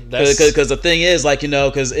 That's because the thing is,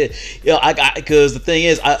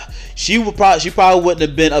 she probably wouldn't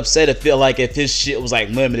have been upset if his shit was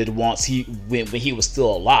limited when he was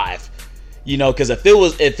still alive. Because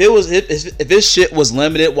if his shit was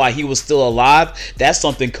limited while he was still alive, that's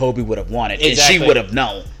something Kobe would have wanted, exactly. And she would have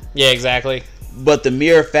known. Yeah, exactly. But the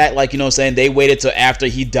mere fact, like, you know what I'm saying, they waited till after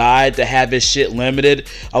he died to have his shit limited,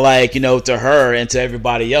 like, you know, to her and to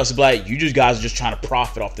everybody else, be like, you just guys are just trying to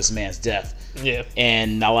profit off this man's death. Yeah.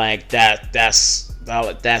 And I like that's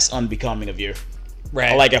unbecoming of you.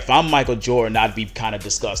 Right. Like, if I'm Michael Jordan, I'd be kind of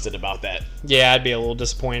disgusted about that. Yeah, I'd be a little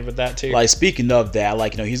disappointed with that too. Like, speaking of that,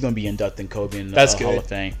 like, you know, he's going to be inducting Kobe in the Hall of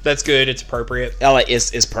Fame. That's good. It's appropriate. Like,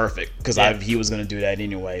 it's perfect because he was going to do that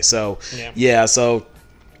anyway. So, so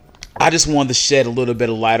I just wanted to shed a little bit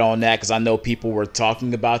of light on that because I know people were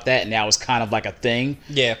talking about that, and that was kind of like a thing.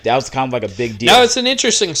 Yeah. That was kind of like a big deal. No, it's an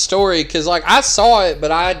interesting story because, like, I saw it, but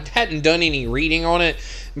I hadn't done any reading on it.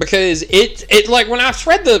 Because it like when I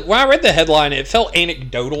read the headline, it felt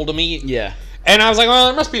anecdotal to me. Yeah. And I was like, well,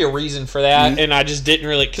 there must be a reason for that, and I just didn't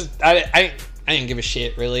really, because I didn't give a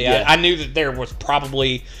shit really. Yeah. I knew that there was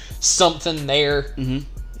probably something there,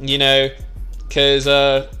 you know, because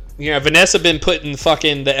you know, Vanessa been putting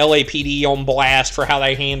fucking the LAPD on blast for how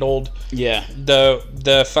they handled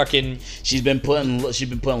the fucking. She's been putting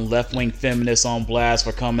left wing feminists on blast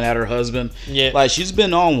for coming at her husband. Yeah, like she's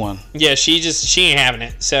been on one. Yeah, she ain't having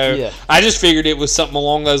it. So I just figured it was something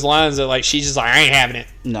along those lines that like she's just like, I ain't having it.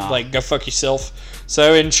 No, like go fuck yourself.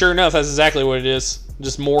 So and sure enough, that's exactly what it is.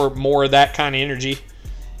 Just more of that kind of energy.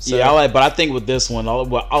 So. Yeah, but I think with this one,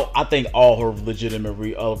 I think all her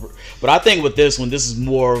legitimate, but I think with this one, this is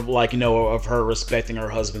more like, you know, of her respecting her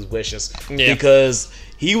husband's wishes because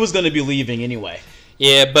he was going to be leaving anyway.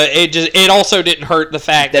 Yeah, but it also didn't hurt the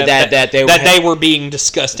fact that they were being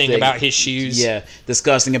disgusting about his shoes. Yeah,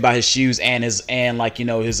 disgusting about his shoes and like, you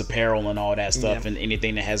know, his apparel and all that stuff and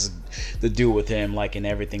anything that has to do with him, like, and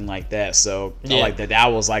everything like that. So I like that. That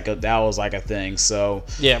was like a thing. So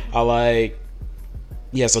I like.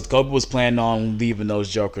 Yeah, so Kobe was planning on leaving those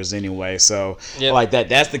jokers anyway. So like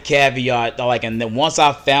that's the caveat. Like, and then once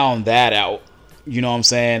I found that out, you know what I'm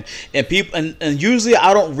saying? And people and usually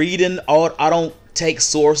I don't take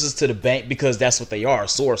sources to the bank because that's what they are,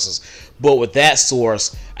 sources. But with that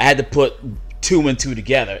source, I had to put 2 and 2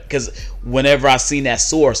 together because whenever I seen that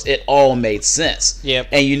source, it all made sense. Yep.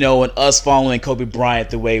 And you know, and us following Kobe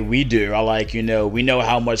Bryant the way we do, I like, you know, we know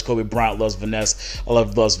how much Kobe Bryant loves Vanessa.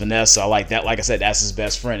 Loves Vanessa. I like that. Like I said, that's his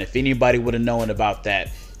best friend. If anybody would have known about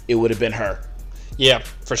that, it would have been her. Yeah,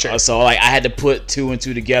 for sure. So like I had to put 2 and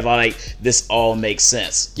 2 together. Like this all makes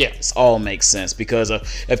sense. Yeah, this all makes sense because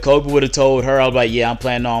if Kobe would have told her, I'd be like, yeah, I'm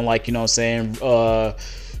planning on, like, you know what I'm saying,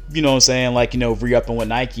 you know what I'm saying, like, you know, re-upping with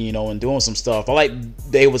Nike, you know, and doing some stuff. I like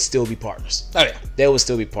they would still be partners. Oh yeah, they would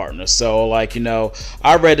still be partners. So like, you know,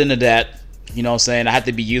 I read into that. You know what I'm saying? I had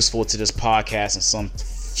to be useful to this podcast in some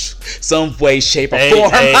way, shape, or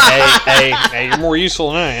form. Hey, you're more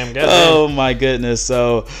useful than I am. Oh my goodness.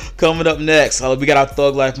 So coming up next, we got our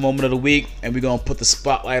Thug Life moment of the week, and we're gonna put the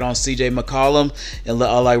spotlight on CJ Mcccollum,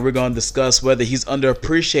 and we're gonna discuss whether he's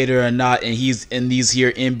underappreciated or not, and he's in these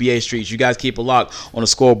here NBA streets. You guys keep a lock on the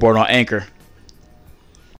scoreboard on Anchor.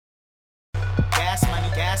 Gas money,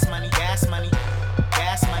 gas money, gas money,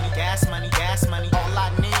 gas money, gas money, gas money. All I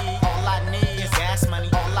need is gas money.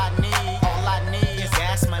 All I need is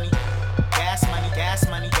gas money. Gas money, gas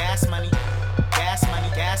money, gas money, gas money,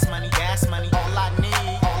 gas money, gas money. All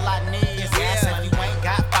I need is gas money. You ain't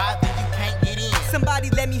got 5, then you can't get in. Somebody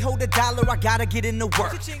let me hold $1, I gotta get into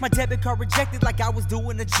work. My debit card rejected like I was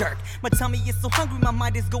doing a jerk. My tummy is so hungry, my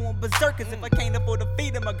mind is going berserk. Cause if I can't afford to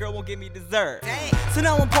feed her, my girl won't give me dessert. So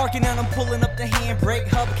now I'm parking and I'm pulling up the handbrake.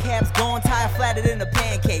 Hubcap's gone, tire flatter than a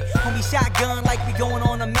pancake. Homie shotgun like we going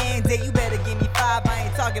on a mandate. You better give me 5, I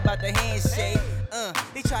ain't talking about the handshake.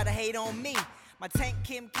 They try to hate on me. My tank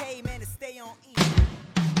Kim K, man, to stay on E.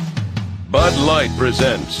 Bud Light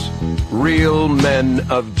presents Real Men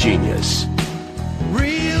of Genius.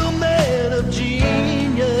 Real men of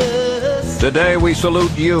genius. Today we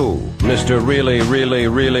salute you, Mr. Really, Really,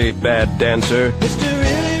 Really Bad Dancer. Mr.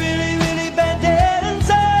 Really, Really, Really Bad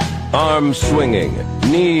Dancer. Arms swinging,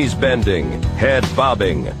 knees bending, head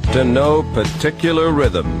bobbing, to no particular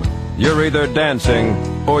rhythm. You're either dancing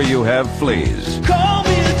or you have fleas. Call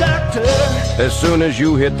me a doctor. As soon as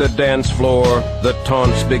you hit the dance floor, the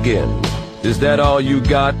taunts begin. Is that all you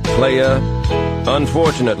got, playa?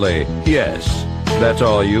 Unfortunately, yes, that's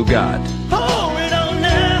all you got. Hold it on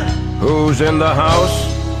now. Who's in the house?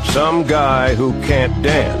 Some guy who can't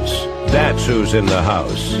dance. That's who's in the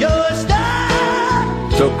house. You're a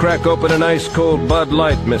star. So crack open an ice cold Bud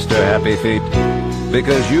Light, Mr. Happy Feet,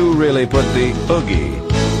 because you really put the oogie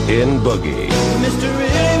in boogie. Mr.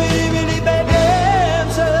 Really, Really, Really Bad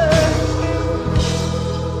Dancer.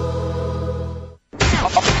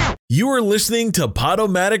 You are listening to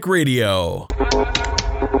Podomatic Radio.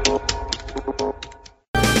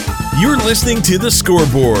 You're listening to The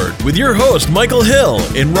Scoreboard with your host, Michael Hill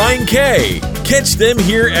and Ryan Kay. Catch them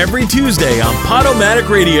here every Tuesday on Podomatic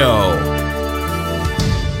Radio.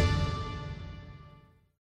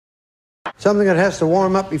 Something that has to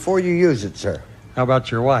warm up before you use it, sir. How about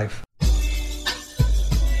your wife?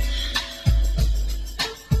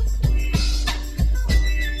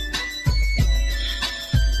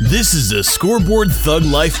 This is the Scoreboard Thug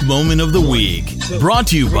Life Moment of the Week, brought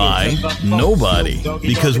to you by nobody,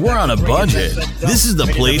 because we're on a budget. This is the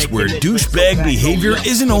place where douchebag behavior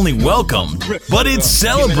isn't only welcomed, but it's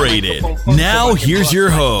celebrated. Now, here's your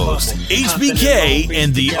host, HBK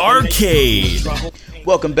and the Arcade.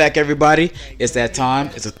 Welcome back, everybody. It's that time.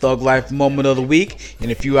 It's a Thug Life Moment of the Week. And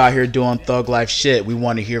if you out here doing Thug Life shit, we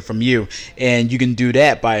want to hear from you. And you can do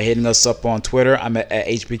that by hitting us up on Twitter. I'm at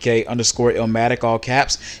HBK_Illmatic, all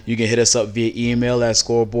caps. You can hit us up via email at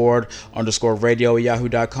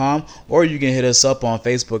scoreboard_radio@yahoo.com. Or you can hit us up on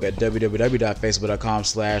Facebook at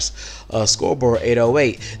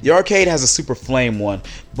www.facebook.com/scoreboard808. The Arcade has a super flame one.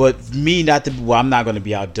 But me, I'm not going to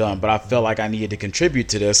be outdone, but I felt like I needed to contribute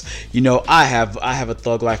to this. You know, I have a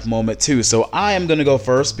Thug Life moment too, so I am going to go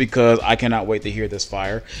first because I cannot wait to hear this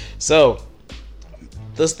fire. So,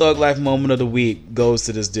 this Thug Life moment of the week goes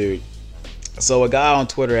to this dude. So, a guy on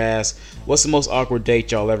Twitter asked, what's the most awkward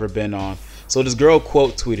date y'all ever been on? So this girl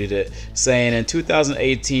quote tweeted it, saying in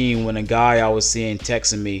 2018 when a guy I was seeing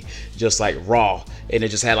texted me just like raw, and it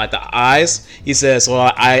just had like the eyes. He said, so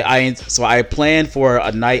I planned for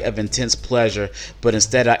a night of intense pleasure, but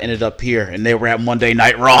instead I ended up here, and they were at Monday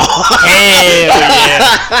Night Raw. Hell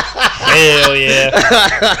yeah.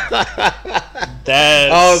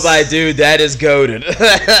 I was like, dude, that is goated.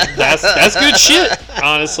 That's good shit,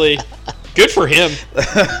 honestly. Good for him.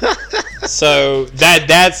 So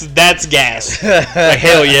that's gas. Like,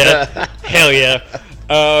 hell yeah.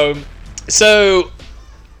 So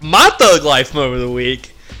my Thug Life moment of the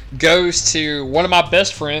week goes to one of my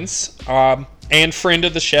best friends and friend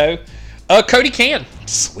of the show, Cody Cann.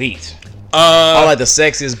 Sweet. I like the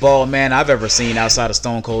sexiest bald man I've ever seen outside of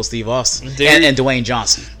Stone Cold Steve Austin and Dwayne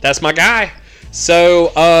Johnson. That's my guy.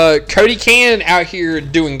 So Cody Cann out here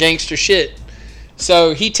doing gangster shit.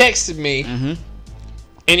 So he texted me,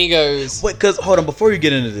 and he goes... Wait, hold on, before you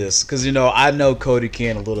get into this, because, you know, I know Cody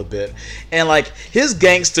Cann a little bit, and, like, his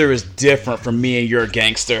gangster is different from me and your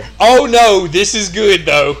gangster. Oh, no, this is good,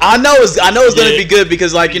 though. I know it's going to be good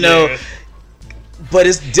because, like, you know... But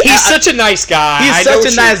he's such a nice guy. He's such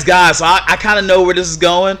a nice guy, so I kind of know where this is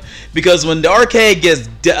going, because when the Arcade gets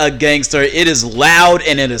a gangster, it is loud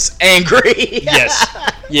and it is angry. Yes.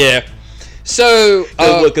 Yeah. So,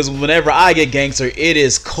 because whenever I get gangster, it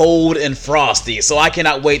is cold and frosty. So I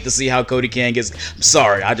cannot wait to see how Cody Cann gets. I'm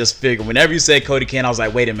sorry, I just figured whenever you said Cody Cann, I was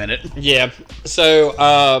like, wait a minute. Yeah.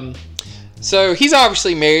 So, so he's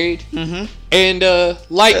obviously married, and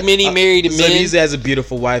like many married men, so he has a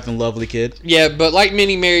beautiful wife and lovely kid. Yeah, but like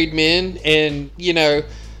many married men, and you know,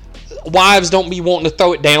 wives don't be wanting to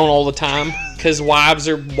throw it down all the time because wives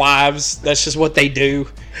are wives. That's just what they do.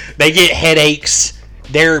 They get headaches.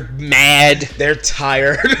 They're mad. They're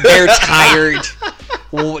tired. They're tired.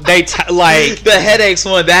 Like the headaches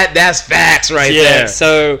one. That's facts right there.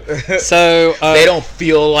 So they don't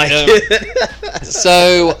feel like it.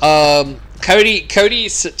 So Cody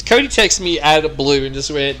texted me out of the blue and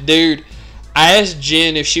just went, dude, I asked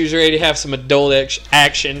Jen if she was ready to have some adult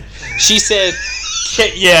action. She said,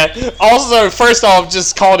 yeah. Also, first off,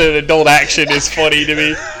 just calling it adult action is funny to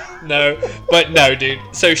me. No, dude.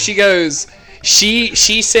 So she goes. She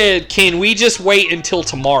said, "Can we just wait until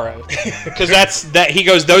tomorrow?" Because he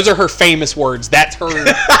goes, those are her famous words. That's her, you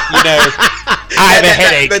know. I have a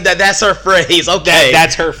headache. That's her phrase. Okay,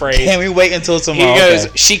 that's her phrase. Can we wait until tomorrow? He goes.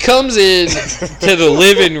 Okay. She comes in to the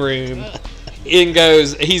living room and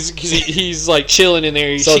goes. He's like chilling in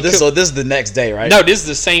there. So this is the next day, right? No, this is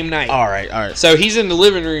the same night. All right. So he's in the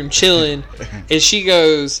living room chilling, and she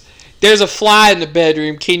goes, there's a fly in the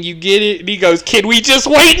bedroom. Can you get it? And he goes, can we just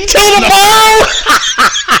wait until tomorrow?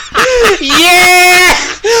 Yeah!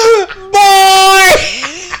 Boy!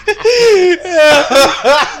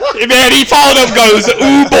 And man, he followed up and goes,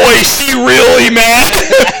 ooh, boy, she really mad.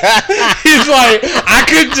 He's like, I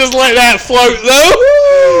couldn't just let that float, though.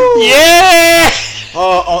 Yeah!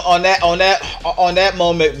 On that on that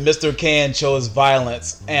moment, Mr. Can chose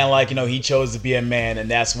violence, and he chose to be a man, and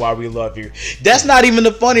that's why we love you. That's not even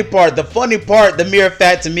the funny part. The funny part, the mere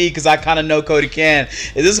fact to me, because I kind of know Cody Can,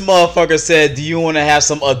 is this motherfucker said, "Do you want to have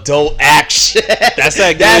some adult action?" That's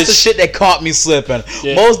the shit that caught me slipping.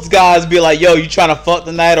 Yeah. Most guys be like, "Yo, you trying to fuck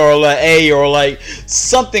tonight?" or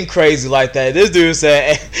something crazy like that. This dude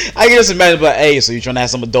said, "I can just imagine, but hey, so you trying to have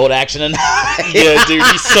some adult action tonight?" Yeah, dude,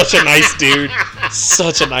 he's such a nice dude.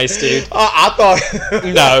 Such a nice dude. I thought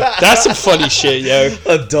no, that's some funny shit, yo.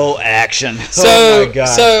 Adult action. So, oh my God.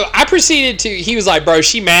 So I proceeded to. He was like, "Bro,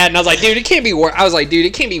 she mad," and I was like, "Dude, it can't be worse." I was like, "Dude,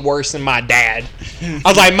 it can't be worse than my dad." I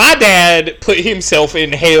was like, "My dad put himself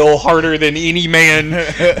in hell harder than any man,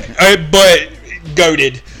 but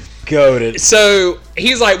goated." So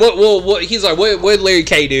he's like, "What?" He's like, "What did Larry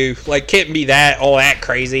K do? Like, can't be all that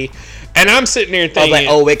crazy." And I'm sitting there thinking, I was like,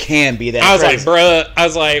 "Oh, it can be that." I was crazy. like, "Bruh," I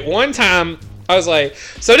was like, one time. I was like,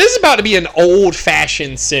 so this is about to be an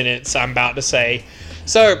old-fashioned sentence I'm about to say.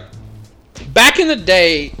 So, back in the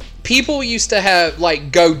day, people used to have,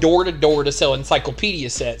 go door-to-door to sell encyclopedia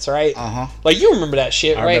sets, right? Uh-huh. You remember that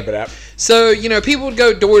shit, right? I remember that. So, people would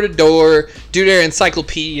go door-to-door, do their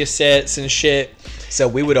encyclopedia sets and shit. So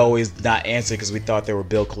we would always not answer because we thought they were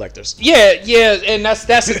bill collectors. Yeah, and that's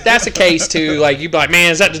a case too. You'd be like,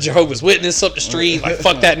 "Man, is that the Jehovah's Witness up the street?"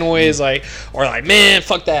 Fuck that noise. Or "Man,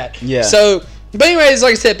 fuck that." Yeah. So, but anyways,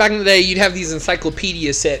 like I said, back in the day, you'd have these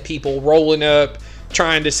encyclopedia set people rolling up,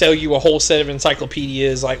 trying to sell you a whole set of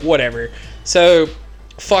encyclopedias, whatever. So,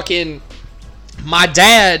 fucking, my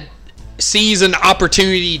dad sees an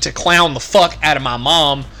opportunity to clown the fuck out of my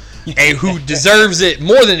mom. And who deserves it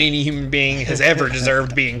more than any human being has ever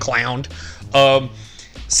deserved being clowned.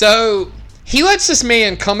 So he lets this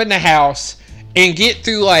man come in the house and get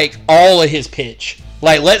through all of his pitch.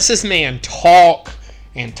 Lets this man talk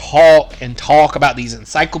and talk and talk about these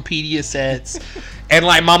encyclopedia sets. And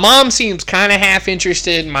my mom seems kind of half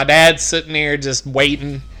interested. And my dad's sitting there just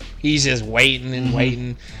waiting. He's just waiting and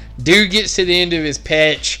waiting. Dude gets to the end of his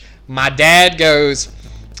pitch. My dad goes,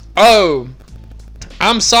 "Oh,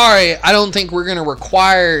 I'm sorry, I don't think we're going to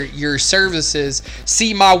require your services.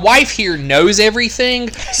 See, my wife here knows everything,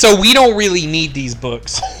 so we don't really need these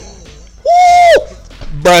books." Woo!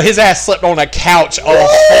 Bro, his ass slept on a couch a whole...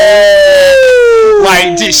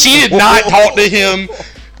 she did not talk to him.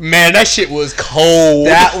 Man, that shit was cold.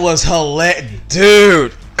 That was hilarious.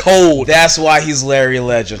 Dude. Cold. That's why he's Larry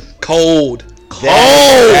Legend. Cold.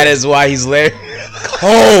 That is why he's Larry.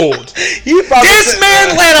 Cold. This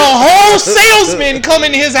man let a whole salesman come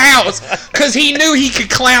in his house because he knew he could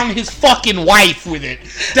clown his fucking wife with it.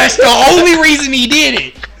 That's the only reason he did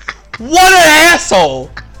it. What an asshole.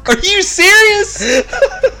 Are you serious?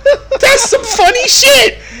 That's some funny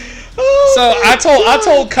shit. So I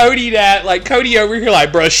told Cody that, Cody over here,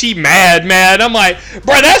 bro, she mad. I'm like,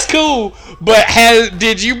 bro, that's cool. But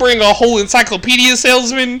did you bring a whole encyclopedia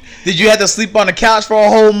salesman? Did you have to sleep on the couch for a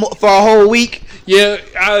whole week? Yeah,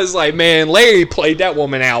 I was like, man, Larry played that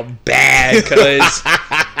woman out bad, cuz.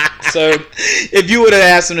 So if you would have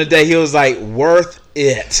asked him today, he was like, worth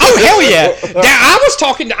it. Oh, hell yeah.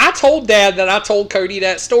 I told Dad that I told Cody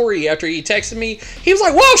that story after he texted me. He was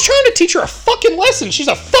like, well, I was trying to teach her a fucking lesson. She's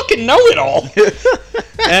a fucking know-it-all.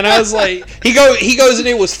 And I was like, he goes, and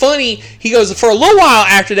it was funny. He goes, for a little while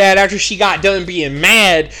after that, after she got done being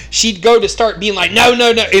mad, she'd go to start being like, no.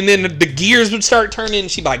 And then the gears would start turning,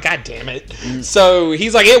 and she'd be like, God damn it. So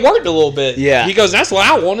he's like, it worked a little bit. Yeah. He goes, that's what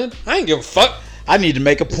I wanted. I ain't give a fuck. I need to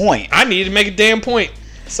make a point. I need to make a damn point.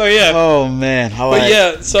 So yeah. Oh man. But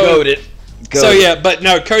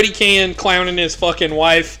no, Cody Can clowning his fucking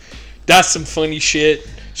wife. That's some funny shit.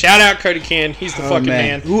 Shout out Cody Can. He's the fucking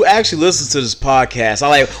man. Who actually listens to this podcast?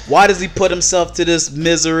 Why does he put himself to this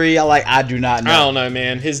misery? I do not know. I don't know,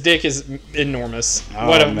 man. His dick is enormous.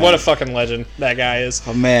 What a fucking legend that guy is.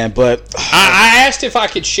 Oh man, but I asked if I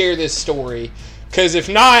could share this story. Because if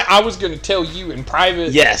not, I was going to tell you in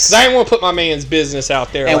private. Yes. Because I didn't want to put my man's business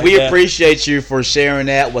out there. And we appreciate you for sharing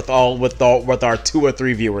that with our 2 or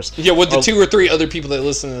 3 viewers. Yeah, with the 2 or 3 other people that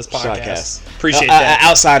listen to this podcast. Appreciate that.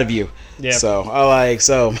 Outside of you. Yeah. So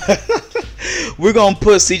we're gonna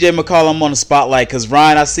put CJ Mcccollum on the spotlight because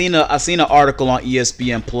Ryan, I seen an article on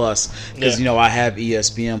ESPN Plus because I have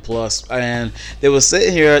ESPN Plus, and they was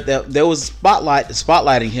sitting here that there was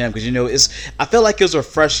spotlighting him because I felt like it was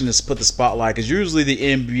refreshing to put the spotlight because usually the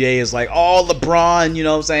NBA is LeBron, you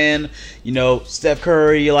know what I'm saying, Steph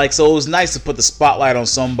Curry, so it was nice to put the spotlight on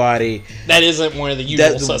somebody that isn't one of the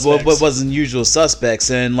usual suspects. What wasn't usual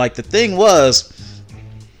suspects, and the thing was.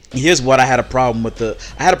 Here's what I had a problem with the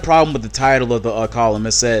title of the column.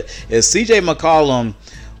 It said, "Is CJ McCollum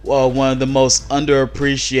one of the most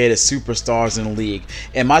underappreciated superstars in the league.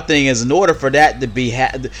 And my thing is, in order for that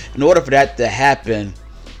to happen,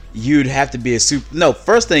 you'd have to be a super. No,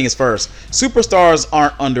 first thing is first. Superstars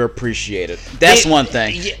aren't underappreciated. That's one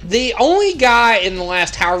thing. The only guy in the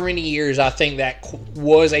last however many years I think that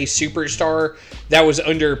was a superstar that was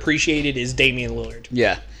underappreciated is Damian Lillard.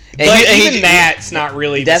 Yeah. But that's not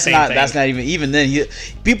really the same thing. That's not even then.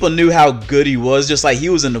 People knew how good he was. Just like he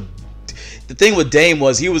was in the thing with Dame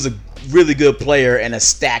was he was a really good player in a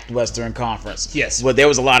stacked Western Conference. Yes. But there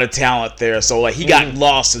was a lot of talent there. So like he got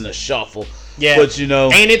lost in the shuffle. Yeah. But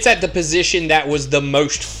and it's at the position that was the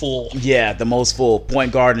most full. Yeah, the most full.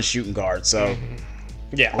 Point guard and shooting guard. So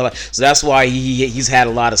yeah. So that's why he's had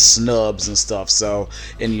a lot of snubs and stuff. So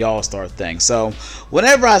in the All-Star thing. So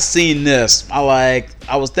whenever I seen this, I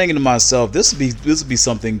was thinking to myself, this would be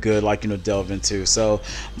something good, delve into. So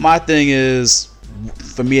my thing is,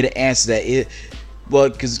 for me to answer that,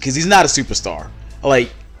 because he's not a superstar. I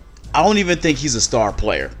don't even think he's a star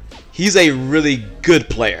player. He's a really good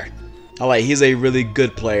player. He's a really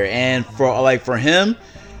good player, and for him,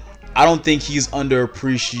 I don't think he's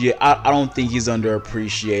underappreciated. I don't think he's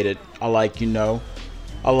underappreciated.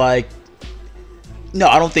 No,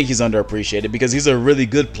 I don't think he's underappreciated because he's a really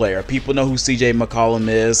good player. People know who CJ Mcccollum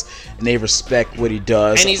is, and they respect what he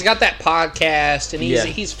does. And he's got that podcast, and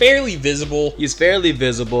he's fairly visible. He's fairly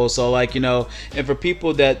visible. So, and for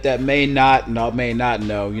people that may not know,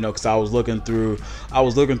 because I was looking through the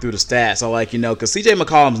stats. Because CJ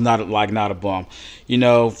McCollum's not a bum.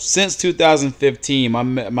 Since 2015,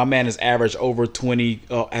 my man has averaged over 20,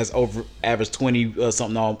 averaged 20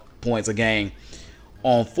 something points a game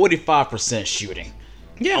on 45% shooting.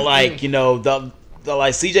 Yeah, the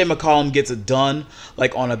CJ McCollum gets it done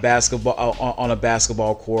on a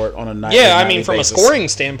basketball court on a night. Yeah, from basis. A scoring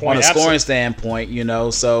standpoint. On a scoring standpoint,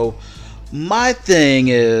 So my thing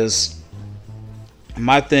is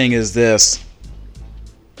this,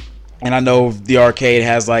 and I know the arcade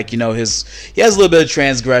has he has a little bit of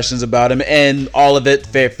transgressions about him, and all of it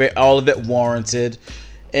all of it warranted,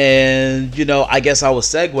 and I guess I will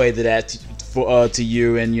segue to that. To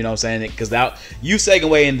you, and what I'm saying, because you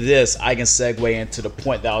segue into this, I can segue into the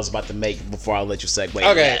point that I was about to make before I let you segue.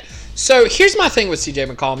 Okay, that. So here's my thing with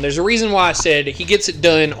CJ McCollum. There's a reason why I said he gets it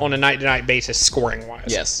done on a night-to-night basis, scoring-wise.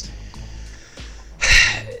 Yes.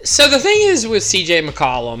 So the thing is with CJ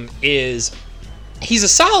McCollum is he's a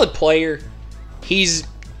solid player. He's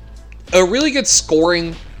a really good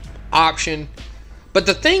scoring option, but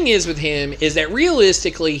the thing is with him is that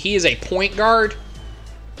realistically he is a point guard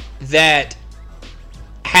that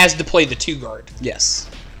has to play the 2 guard. Yes.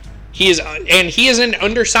 He is an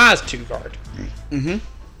undersized 2 guard. Mm-hmm.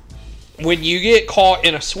 When you get caught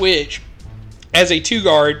in a switch as a 2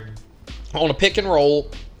 guard on a pick and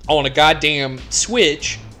roll on a goddamn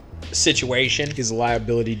switch situation, he's a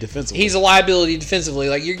liability defensively.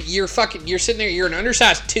 You're sitting there, you're an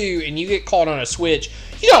undersized 2 and you get caught on a switch.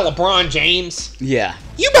 You got LeBron James. Yeah.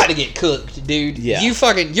 You about to get cooked, dude. Yeah.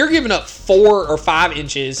 You're giving up 4 or 5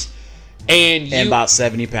 inches and about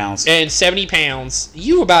 70 pounds. And 70 pounds.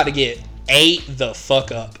 You about to get ate the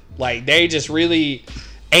fuck up. They just really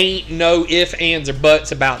ain't no ifs, ands, or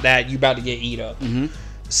buts about that. You about to get eat up. Mm-hmm.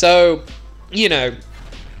 So,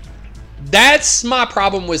 that's my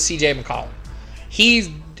problem with CJ McCollum. He's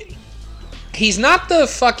not the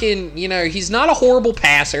fucking, he's not a horrible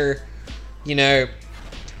passer.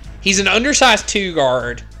 He's an undersized 2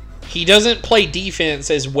 guard. He doesn't play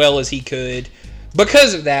defense as well as he could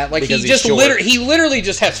because of that. He literally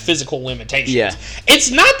just has physical limitations. Yeah.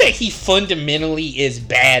 It's not that he fundamentally is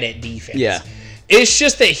bad at defense. Yeah. It's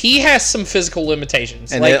just that he has some physical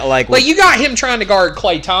limitations. And you got him trying to guard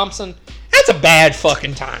Klay Thompson. That's a bad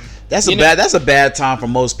fucking time. That's a bad time for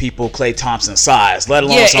most people Klay Thompson's size, let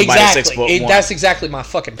alone somebody exactly. 6'1". That's exactly my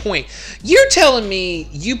fucking point. You're telling me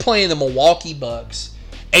you playing the Milwaukee Bucks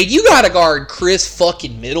and you gotta guard Chris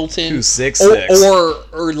fucking Middleton, who's 6'6",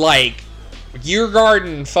 or you're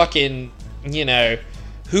guarding fucking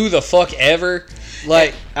who the fuck ever.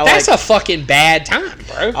 That's a fucking bad time,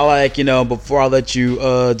 bro. Before I let you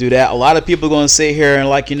do that, a lot of people are going to sit here and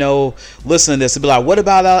listen to this and be like, what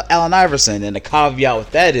about Allen Iverson? And the caveat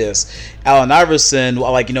with that is Allen Iverson,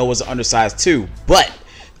 was undersized too, but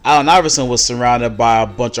Allen Iverson was surrounded by a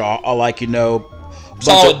bunch of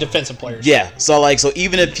solid defensive players. Yeah, so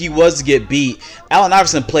even if he was to get beat, Allen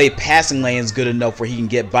Iverson played passing lanes good enough where he can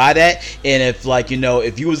get by that. And if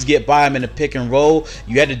if you was to get by him in a pick and roll,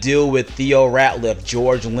 you had to deal with Theo Ratliff,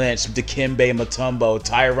 George Lynch, Dikembe Mutombo,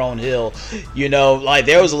 Tyrone Hill.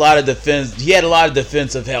 There was a lot of defense. He had a lot of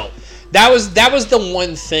defensive help. That was the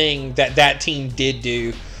one thing that team did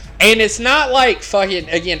do. And it's not like fucking,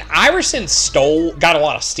 again, Iverson got a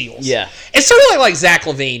lot of steals. Yeah. It's sort of like Zach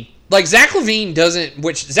LaVine. Like, Zach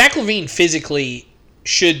LaVine physically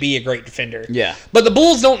should be a great defender. Yeah. But the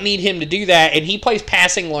Bulls don't need him to do that, and he plays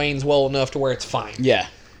passing lanes well enough to where it's fine. Yeah.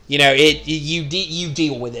 You know, you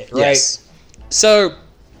deal with it, right? Yes. So,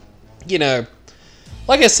 you know,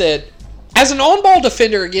 like I said, as an on-ball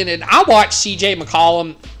defender, again, and I watch CJ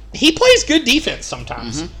McCollum, he plays good defense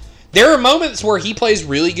sometimes. Mm-hmm. There are moments where he plays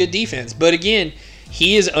really good defense, but again,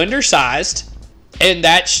 he is undersized, and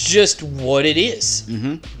that's just what it is.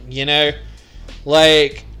 Mm-hmm. You know,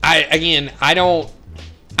 like I don't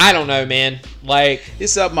know, man. Like,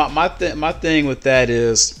 it's my thing with that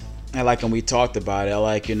is, and like when we talked about it,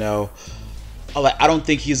 like, you know, I don't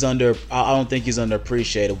think he's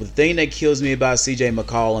underappreciated. But the thing that kills me about CJ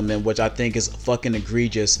McCollum, and which I think is fucking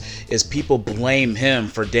egregious, is people blame him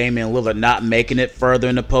for Damian Lillard not making it further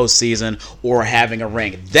in the postseason or having a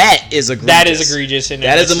ring. That is egregious. That is egregious. And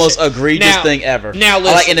that is the most egregious thing ever. Now,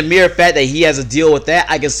 listen, like, in the mere fact that he has to deal with that,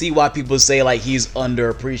 I can see why people say like he's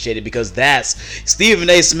underappreciated, because that's Stephen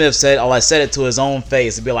A. Smith said. I said it to his own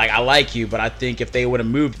face. He'd be like, I like you, but I think if they would have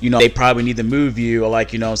moved, you know, they probably need to move you, or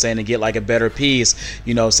like, you know what I'm saying, to get like a better piece,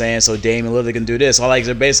 you know what I'm saying, so Damian Lillard can do this. So like,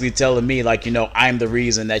 they're basically telling me like, you know, I'm the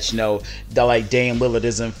reason that, you know, that like Dame Lillard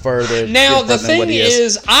isn't further. Now the thing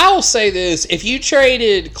is, I'll say this: if you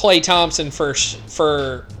traded Klay Thompson for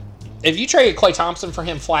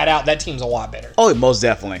him flat out, that team's a lot better. Oh, most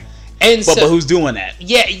definitely. And but who's doing that?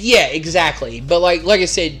 Yeah, exactly. But like I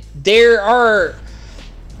said, there are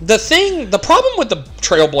the problem with the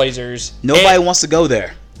Trailblazers. Nobody wants to go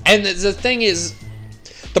there. And the thing is,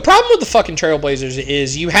 the problem with the fucking Trailblazers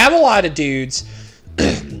is you have a lot of dudes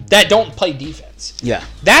that don't play defense. Yeah.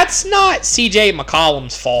 That's not CJ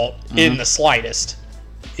McCollum's fault in the slightest.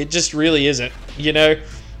 It just really isn't, you know?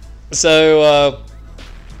 So,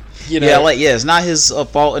 you know. Yeah, it's not his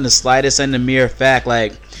fault in the slightest, and the mere fact,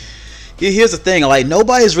 like, here's the thing, like,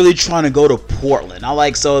 nobody's really trying to go to Portland.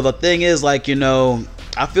 So the thing is, like, you know,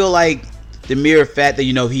 I feel like the mere fact that,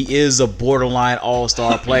 you know, he is a borderline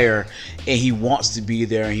all-star player and he wants to be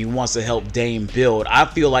there and he wants to help Dame build, I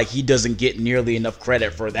feel like he doesn't get nearly enough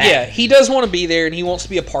credit for that. Yeah, he does want to be there and he wants to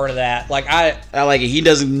be a part of that. Like, I like it. He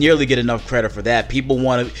doesn't nearly get enough credit for that.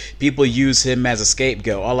 People use him as a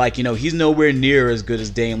scapegoat. I like, you know, he's nowhere near as good as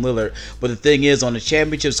Dame Lillard. But the thing is, on the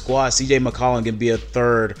championship squad, CJ McCollum can be a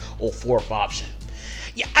third or fourth option.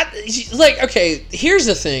 Yeah, okay, here's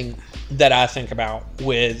the thing that I think about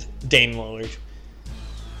with Dame Lillard.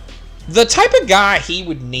 The type of guy he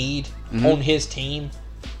would need on his team,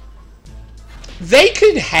 they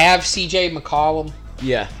could have CJ McCollum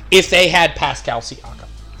if they had Pascal Siakam.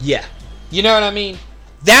 Yeah. You know what I mean?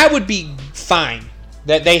 That would be fine.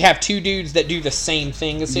 That they have two dudes that do the same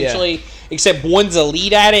thing, essentially, except one's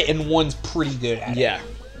elite at it and one's pretty good at it. Yeah.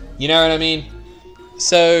 You know what I mean?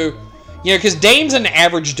 So, you know, because Dame's an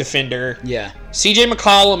average defender. Yeah. CJ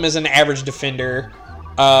McCollum is an average defender.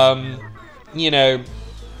 You know,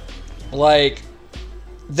 like,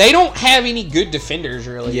 they don't have any good defenders,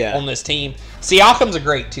 really, on this team. Siakam's a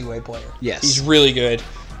great two-way player. Yes. He's really good.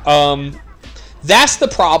 That's the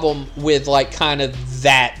problem with, like, kind of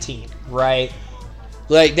that team, right?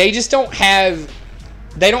 Like, they just don't have...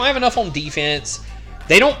 They don't have enough on defense.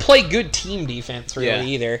 They don't play good team defense,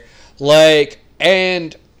 really, either. Like,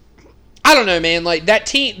 and... I don't know, man. Like, that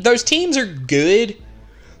team... Those teams are good,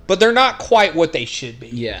 but they're not quite what they should be.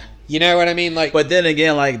 Yeah. You know what I mean? Like, but then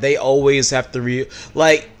again, like, they always have to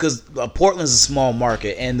because Portland's a small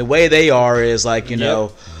market, and the way they are is, like, you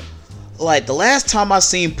know, like, the last time I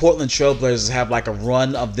seen Portland Trailblazers have like a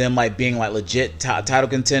run of them like being like legit title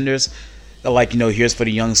contenders, like, you know, here's for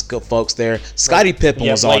the young folks there, Scottie Pippen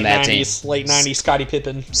was on that team. Late 90s, Scottie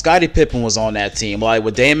Pippen. Scottie Pippen was on that team. Like,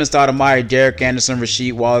 with Damon Stoudemire, Derek Anderson,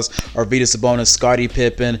 Rasheed Wallace, Arvydas Sabonis, Scottie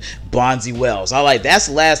Pippen, Bonzi Wells. That's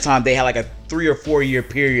the last time they had like a 3 or 4 year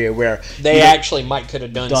period where they actually could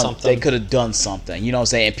have done something. They could have done something, you know what I'm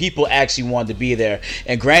saying? And people actually wanted to be there.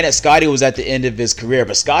 And granted, Scottie was at the end of his career,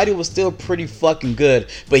 but Scottie was still pretty fucking good.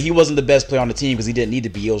 But he wasn't the best player on the team because he didn't need to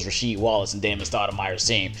be. It was Rasheed Wallace and Damon Stoudemire's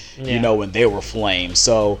team, you know, when they were flames.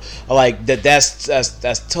 So, like, that's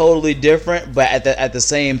totally different. But at the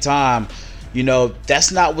same time, you know,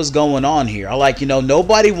 that's not what's going on here. You know,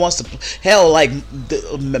 nobody wants to. Hell, like,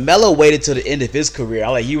 Melo waited till the end of his career.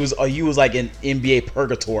 He was like in NBA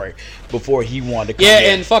purgatory before he wanted to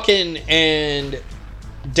come in. And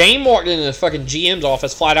Dame walked into the fucking GM's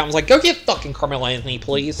office flat out and was like, go get fucking Carmelo Anthony,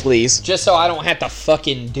 please. Please. Just so I don't have to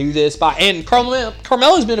fucking do this. And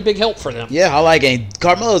Carmelo's been a big help for them. Yeah, I like it.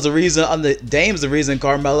 Carmelo's the reason, Dame's the reason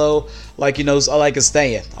Carmelo, like, you know, I like a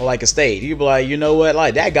staying. I like a stayed. You be like, you know what?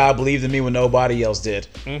 Like, that guy believed in me when nobody else did.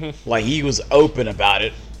 Mm-hmm. Like, he was open about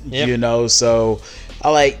it, you know, so...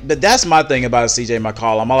 but that's my thing about CJ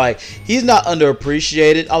McCollum. He's not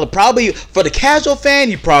underappreciated. Probably for the casual fan,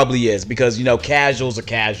 he probably is because, you know, casuals are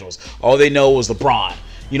casuals. All they know is LeBron.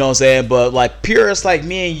 You know what I'm saying? But like purists like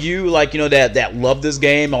me and you, like, you know, that love this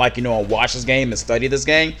game and, like, you know, and watch this game and study this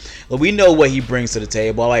game, we know what he brings to the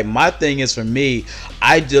table. Like, my thing is, for me,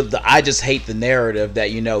 I just hate the narrative that,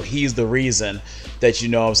 you know, he's the reason that, you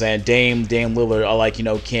know what I'm saying, Dame Lillard, you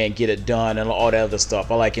know, can't get it done and all that other stuff.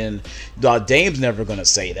 Dame's never gonna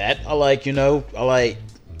say that.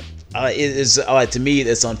 To me,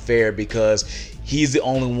 it's unfair because he's the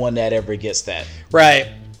only one that ever gets that. Right.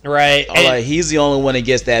 He's the only one that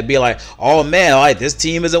gets that. Be like, oh man, this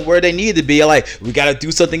team isn't where they need to be. We gotta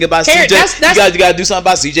do something about CJ. You gotta do something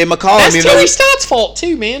about CJ McCollum. That's Terry Stotts' fault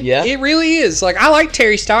too, man. Yeah, it really is. Like, I like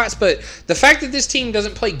Terry Stotts, but the fact that this team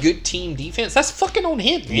doesn't play good team defense, that's fucking on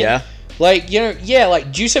him, man. Yeah. Like, you know, yeah,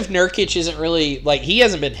 like Jusuf Nurkic isn't really, like, he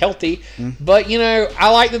hasn't been healthy. But, you know,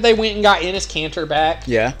 I like that they went and got Enes Kanter back.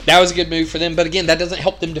 Yeah. That was a good move for them. But again, that doesn't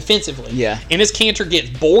help them defensively. Yeah. Enes Kanter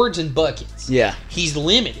gets boards and buckets. Yeah. He's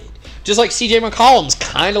limited. Just like CJ McCollum's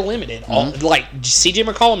kind of limited. CJ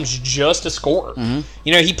McCollum's just a scorer.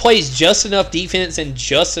 You know, he plays just enough defense and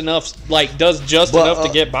just enough, does just enough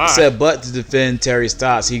to get by. But to defend Terry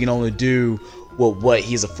Stotts, he can only do what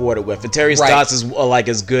he's afforded with. And Terry Stotts is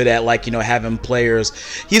is good at, you know, having players.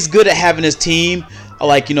 He's good at having his team, you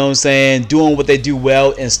know what I'm saying, doing what they do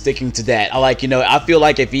well and sticking to that. You know, I feel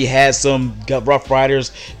like if he had some rough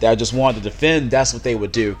riders that just wanted to defend, that's what they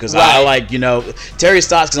would do. Because you know, Terry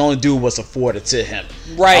Stotts can only do what's afforded to him.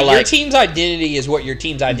 Right. Your team's identity is what your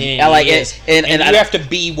team's identity is. And you have to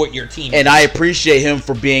be what your team is. And I appreciate him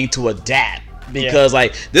for being to adapt. Because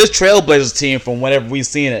this Trailblazers team, from whenever we've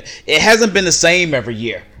seen it hasn't been the same every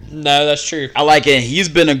year. No, that's true. He's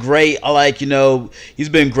been you know, he's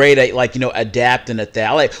been great at, you know, adapting at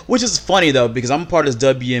that. Which is funny though, because I'm part of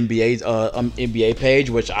this WNBA NBA page,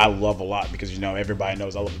 which I love a lot because, you know, everybody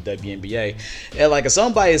knows I love the WNBA. And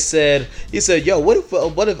somebody said, yo,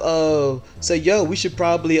 what if we should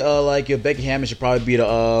probably Becky Hammon should probably be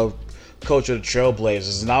the coach of the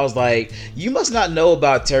Trailblazers. And I was like, you must not know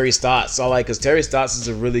about Terry Stotts. Because Terry Stotts is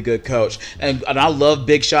a really good coach. And I love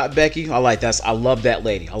Big Shot Becky. I love that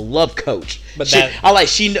lady. I love Coach.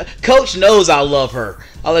 Coach knows I love her.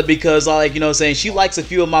 Because you know what I'm saying, she likes a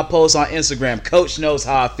few of my posts on Instagram. Coach knows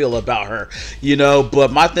how I feel about her. You know,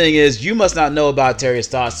 but my thing is, you must not know about Terry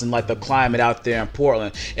Stotts and the climate out there in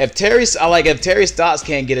Portland. If Terry Stotts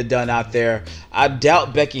can't get it done out there, I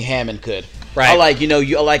doubt Becky Hammon could. Right. You know,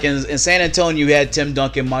 in San Antonio, you had Tim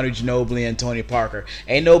Duncan, Manu Ginobili, and Tony Parker.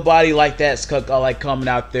 Ain't nobody like that coming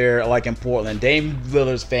out there in Portland. Dame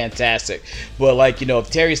Lillard's fantastic, but you know,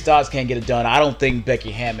 if Terry Stotts can't get it done, I don't think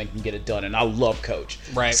Becky Hammon can get it done. And I love Coach.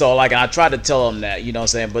 Right. So and I tried to tell them that, you know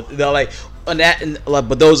what I'm saying, but they're on that,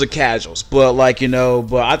 but those are casuals. But you know,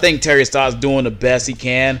 but I think Terry Stotts doing the best he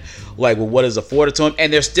can, with what is afforded to him,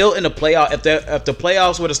 and they're still in the playoff. If the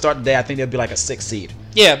playoffs were to start today, I think they'd be a 6th seed.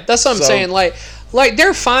 Yeah, that's what I'm saying.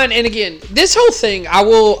 They're fine. And again, this whole thing, I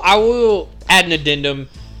will add an addendum.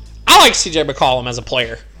 I like CJ McCollum as a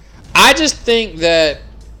player. I just think that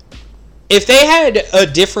if they had a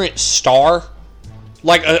different star,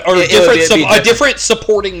 a different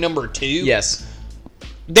supporting number 2, yes,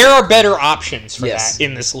 there are better options for that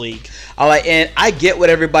in this league. And I get what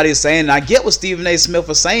everybody's saying. And I get what Stephen A. Smith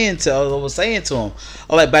was saying to him.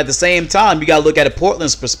 But at the same time, you gotta look at it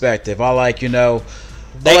Portland's perspective. You know,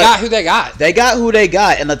 they got who they got. They got who they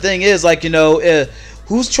got. And the thing is, you know,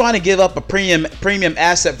 who's trying to give up a premium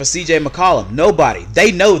asset for CJ McCollum? Nobody.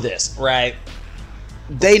 They know this. Right.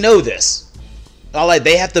 They know this.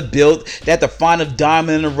 They have to find a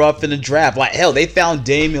diamond in the rough in the draft. Hell, they found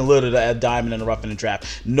Damian Lillard a diamond in the rough in the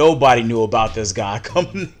draft. Nobody knew about this guy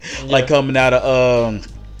coming out of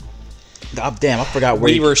I forgot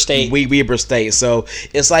where Weber State. Weber State. So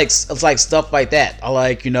it's like stuff like that.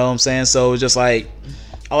 You know what I'm saying? So it's just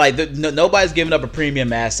nobody's giving up a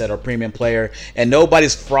premium asset or premium player, and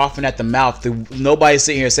nobody's frothing at the mouth. Nobody's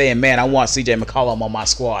sitting here saying, "Man, I want CJ McCollum on my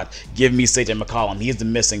squad. Give me CJ McCollum. He's the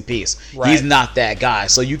missing piece." Right. He's not that guy.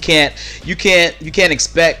 So you can't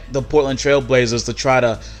expect the Portland Trailblazers to try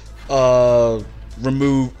to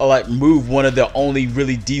move one of the only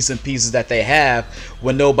really decent pieces that they have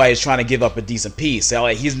when nobody's trying to give up a decent piece. So,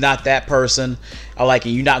 like, he's not that person. And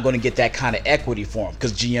you're not going to get that kind of equity for him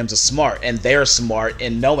because GMs are smart and they're smart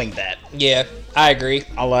in knowing that. Yeah, I agree.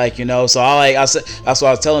 So that's what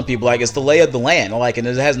I was telling people. Like, it's the lay of the land. And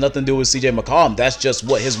it has nothing to do with CJ McCollum. That's just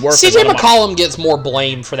what his work. CJ McCollum gets more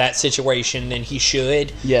blame for that situation than he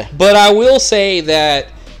should. Yeah. But I will say that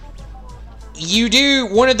you do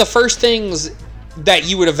one of the first things that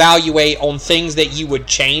you would evaluate on things that you would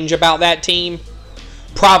change about that team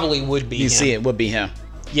probably would be him. It would be him.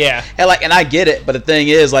 Yeah. And I get it, but the thing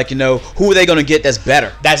is, who are they going to get that's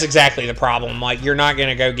better? That's exactly the problem. You're not going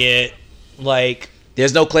to go get,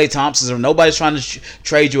 there's no Klay Thompsons, or nobody's trying to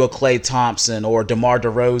trade you a Klay Thompson or DeMar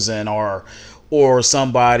DeRozan or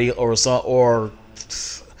somebody or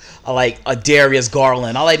a Darius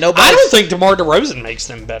Garland. Nobody. I don't think DeMar DeRozan makes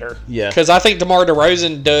them better. Yeah. Because I think DeMar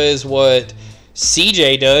DeRozan does what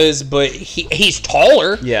CJ does, but he's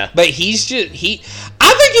taller. Yeah. But I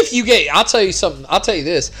think if you gave, I'll tell you something. I'll tell you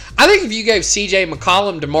this. I think if you gave CJ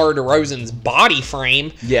McCollum DeMar DeRozan's body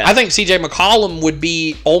frame, I think CJ McCollum would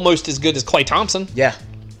be almost as good as Klay Thompson. Yeah.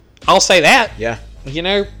 I'll say that. Yeah.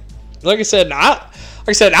 Like I said,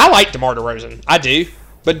 I like DeMar DeRozan. I do.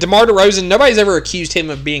 But DeMar DeRozan, nobody's ever accused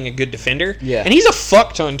him of being a good defender. Yeah. And he's a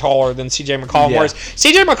fuck ton taller than CJ McCollum. Yeah. Whereas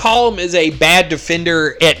CJ McCollum is a bad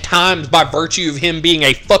defender at times by virtue of him being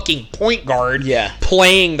a fucking point guard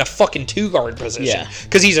playing the fucking 2-guard position.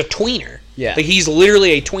 Because he's a tweener. Yeah. He's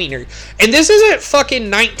literally a tweener. And this isn't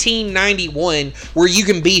fucking 1991 where you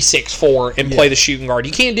can be 6'4" and play the shooting guard.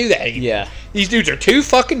 You can't do that anymore. Yeah. These dudes are too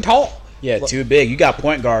fucking tall. Yeah, too big. You got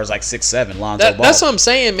point guards like 6'7", Lonzo Ball. That's what I'm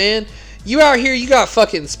saying, man. You out here, you got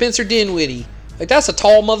fucking Spencer Dinwiddie. That's a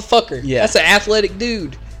tall motherfucker. Yeah. That's an athletic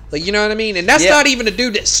dude. You know what I mean? And that's not even a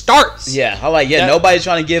dude that starts. Yeah. Nobody's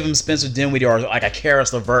trying to give him Spencer Dinwiddie or a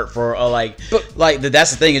Karis LeVert for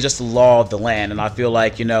that's the thing. It's just the law of the land. And I feel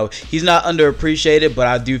he's not underappreciated, but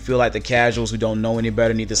I do feel like the casuals who don't know any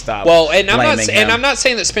better need to stop. Well, and I'm not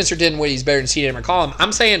saying that Spencer Dinwiddie is better than CJ McCollum.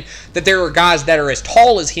 I'm saying that there are guys that are as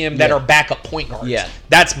tall as him that are backup point guards. Yeah.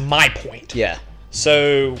 That's my point. Yeah.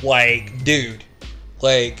 So, dude,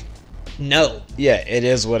 no. Yeah, it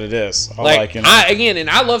is what it is. And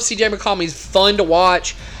I love CJ McCollum. He's fun to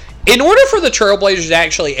watch. In order for the Trailblazers to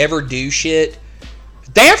actually ever do shit,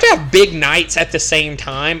 they have to have big nights at the same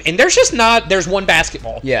time. And there's one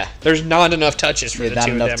basketball. Yeah. There's not enough touches for the two of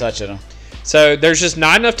them. Not enough touching them. So, there's just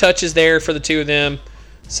not enough touches there for the two of them.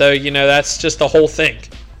 So, that's just the whole thing.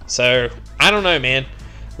 So, I don't know, man.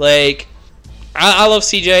 I love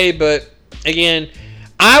CJ, but again,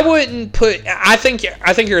 I wouldn't put. I think you're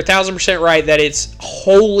 1,000% right that it's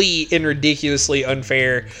wholly and ridiculously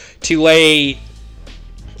unfair to lay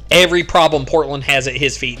every problem Portland has at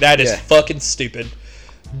his feet. That is fucking stupid.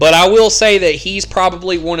 But I will say that he's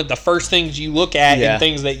probably one of the first things you look at and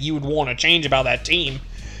things that you would want to change about that team,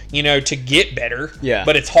 to get better. Yeah.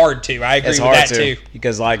 But it's hard to. I agree with that too.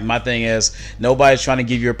 Because my thing is, nobody's trying to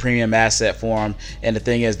give you a premium asset for them, and the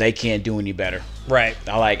thing is, they can't do any better. Right.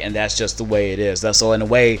 And that's just the way it is. So in a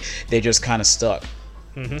way, they're just kind of stuck.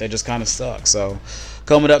 Mm-hmm. They're just kind of stuck. So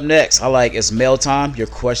coming up next, it's mail time. Your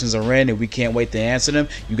questions are in, and we can't wait to answer them.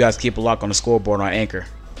 You guys keep a lock on the scoreboard on Anchor.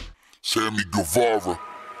 Sammy Guevara.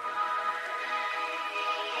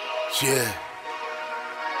 Yeah.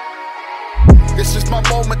 This is my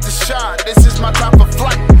moment to shine. This is my time for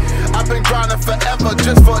flight. I've been grinding forever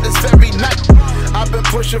just for this very night. I've been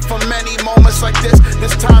pushing for many moments like this.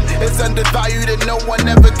 This time is undervalued and no one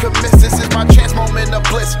ever could miss. This is my chance, moment of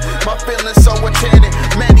bliss. My feelings so enchanted.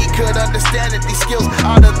 Many could understand it. These skills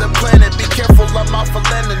out of the planet. Be careful, I'm out for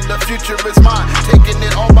landing. The future is mine. Taking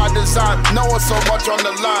it all by design. Knowing so much on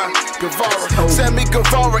the line. Guevara. Sammy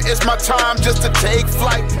Guevara, it's my time just to take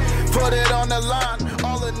flight. Put it on the line.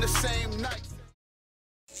 All in the same night.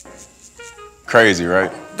 Crazy,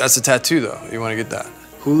 right? That's a tattoo, though. You want to get that?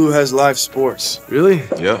 Hulu has live sports. Really?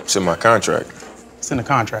 Yeah, it's in my contract. It's in the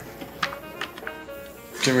contract.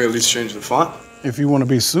 Can we at least change the font? If you want to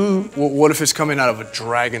be sued. Well, what if it's coming out of a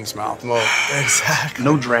dragon's mouth? Well, exactly.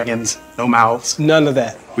 No dragons, no mouths, none of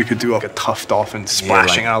that. We could do a tough dolphin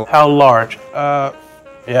splashing out. How large?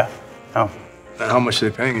 Yeah. How? How much are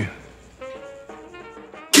they paying you?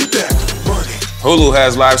 Get that money. Hulu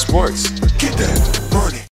has live sports. Get that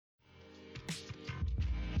money.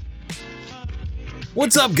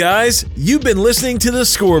 What's up, guys? You've been listening to The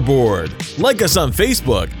Scoreboard. Like us on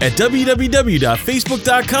Facebook at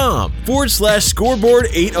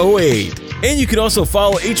www.facebook.com/scoreboard808. And you can also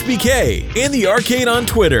follow HBK and The Arcade on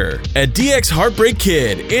Twitter at DX Heartbreak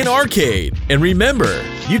Kid and Arcade. And remember,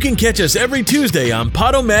 you can catch us every Tuesday on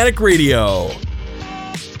Podomatic Radio.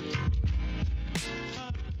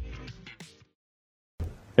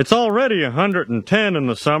 It's already 110 in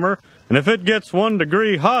the summer, and if it gets 1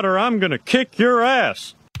 degree hotter, I'm gonna kick your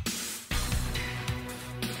ass.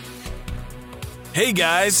 Hey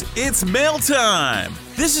guys, it's mail time!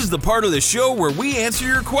 This is the part of the show where we answer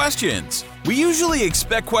your questions. We usually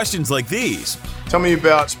expect questions like these. Tell me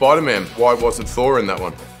about Spider-Man. Why wasn't Thor in that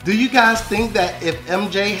one? Do you guys think that if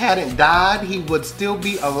MJ hadn't died, he would still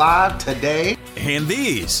be alive today? And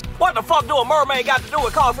these. What the fuck do a mermaid got to do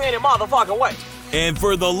with coffee any motherfucking way? And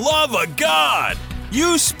for the love of God,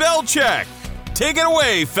 use spell check. Take it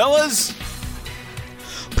away, fellas.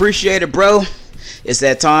 Appreciate it, bro. It's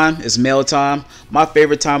that time. It's mail time. My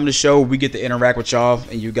favorite time of the show. We get to interact with y'all,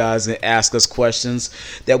 and you guys ask us questions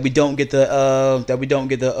that we don't get to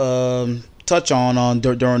touch on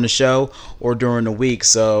during the show or during the week.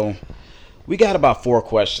 So we got about 4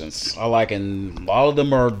 questions. And all of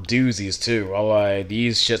them are doozies too.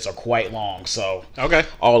 These shits are quite long. So okay,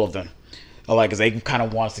 all of them. Because they kind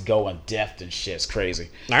of want us to go in depth and shit. It's crazy.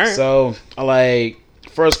 All right. So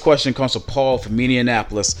first question comes from Paul from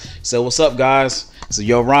Indianapolis. So what's up, guys? So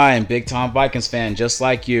yo, Ryan, big time Vikings fan, just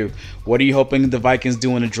like you. What are you hoping the Vikings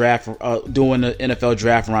do in the draft? Doing the NFL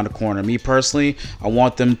draft around the corner. Me personally, I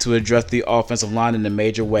want them to address the offensive line in a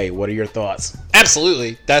major way. What are your thoughts?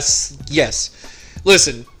 Absolutely. Yes.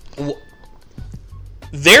 Listen,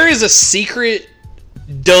 there is a secret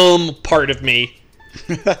dumb part of me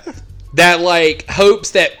that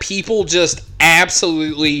hopes that people just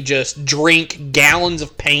absolutely just drink gallons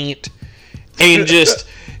of paint and just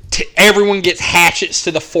everyone gets hatchets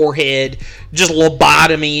to the forehead, just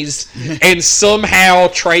lobotomies, and somehow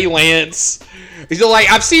Trey Lance.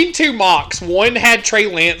 I've seen 2 mocks. One had Trey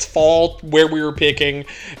Lance fall where we were picking,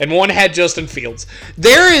 and one had Justin Fields.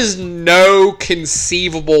 There is no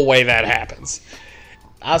conceivable way that happens.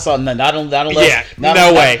 I saw not unless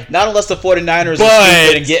the 49ers are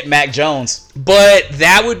stupid and get Mac Jones. But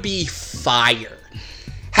that would be fire.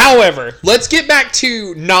 However, let's get back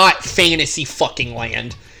to not fantasy fucking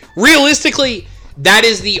land. Realistically, that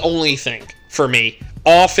is the only thing for me.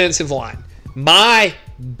 Offensive line. My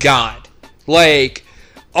God.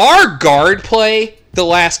 Our guard play the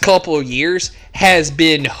last couple of years has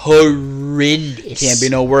been horrendous. Can't be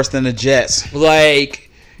no worse than the Jets.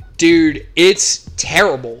 Dude, it's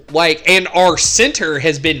terrible. And our center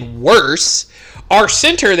has been worse. Our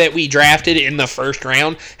center that we drafted in the first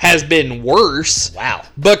round has been worse. Wow.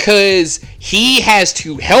 Because he has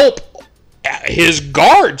to help his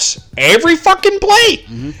guards every fucking play.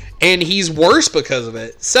 Mm-hmm. And he's worse because of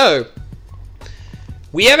it. So,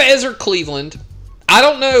 we have Ezra Cleveland. I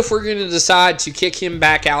don't know if we're going to decide to kick him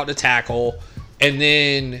back out to tackle. And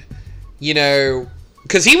then,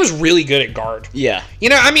 because he was really good at guard. Yeah.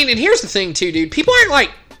 And here's the thing too, dude. People act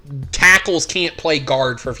like tackles can't play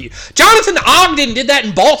guard for a few. Jonathan Ogden did that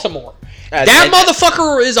in Baltimore. That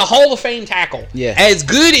motherfucker is a Hall of Fame tackle. Yeah. As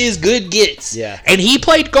good as good gets. Yeah. And he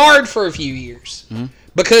played guard for a few years. Mm-hmm.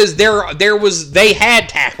 Because they had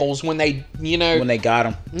tackles when they, when they got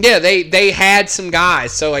him. Yeah, they had some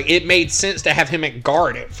guys. So it made sense to have him at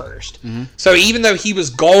guard at first. Mm-hmm. So even though he was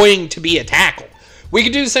going to be a tackle, we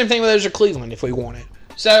could do the same thing with Ezra Cleveland if we wanted.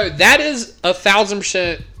 So that is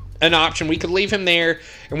 1,000% an option. We could leave him there,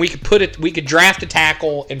 and we could draft a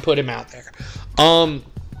tackle and put him out there.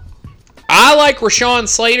 I like Rashawn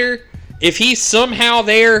Slater. If he's somehow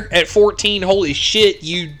there at 14, holy shit,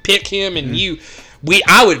 you pick him and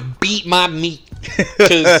I would beat my meat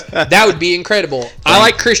because that would be incredible. I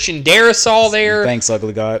like Christian Darrisaw there. Thanks,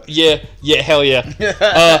 ugly God. Yeah, hell yeah.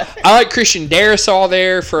 I like Christian Darrisaw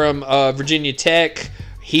there from Virginia Tech.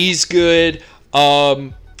 He's good.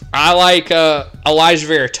 I like Elijah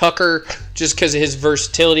Vera Tucker just because of his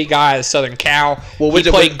versatility. Guy is Southern Cal. Well, he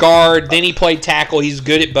played guard, then he played tackle. He's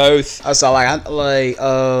good at both.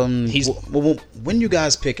 When you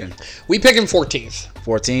guys picking? We pick him 14th.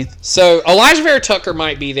 14th. So Elijah Vera Tucker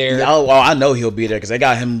might be there. Yeah, I know he'll be there because they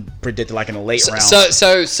got him predicted in the late rounds.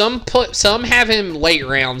 So some have him late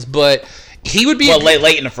rounds, but he would be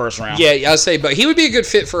late in the first round. Yeah, I'll say, but he would be a good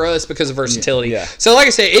fit for us because of versatility. Yeah. So like I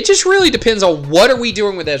said, it just really depends on what are we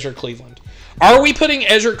doing with Ezra Cleveland. Are we putting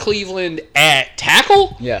Ezra Cleveland at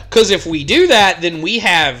tackle? Yeah. Because if we do that, then we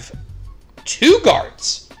have 2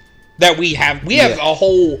 guards that we have. We have a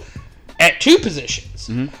whole at 2 positions.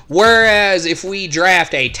 Mm-hmm. Whereas if we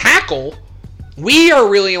draft a tackle, we are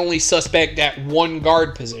really only suspect at 1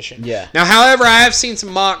 guard position. Yeah. Now, however, I have seen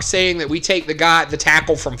some mocks saying that we take the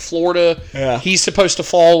tackle from Florida. Yeah. He's supposed to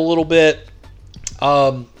fall a little bit.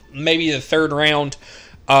 Maybe the 3rd round.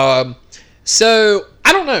 So,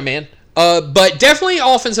 I don't know, man. But definitely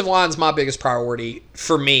offensive line is my biggest priority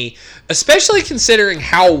for me, especially considering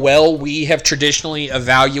how well we have traditionally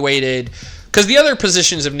evaluated because the other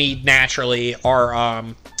positions of need naturally are.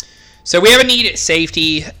 So we have a need at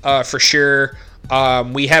safety for sure.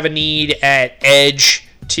 We have a need at edge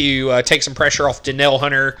to take some pressure off Donnell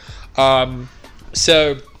Hunter. But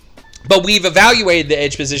we've evaluated the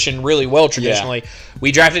edge position really well traditionally. Yeah.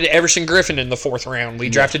 We drafted Everson Griffin in the 4th round. We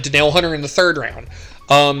drafted Donnell Hunter in the 3rd round.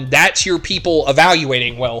 That's your people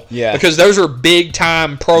evaluating well. Yeah. Because those are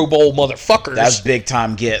big-time Pro Bowl motherfuckers. That's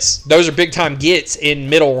big-time gets. Those are big-time gets in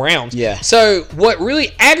middle rounds. Yeah. So what really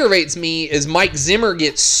aggravates me is Mike Zimmer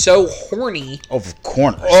gets so horny. Over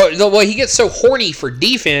corners. Well, he gets so horny for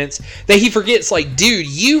defense that he forgets, like, dude,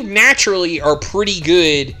 you naturally are pretty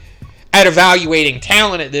good at evaluating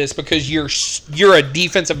talent at this because you're a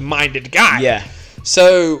defensive-minded guy. Yeah.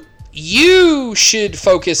 So you should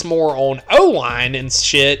focus more on O-line and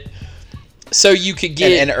shit so you could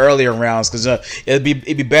get... in earlier rounds, because it'd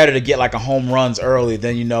be better to get like a home runs early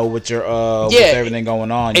than, with your with everything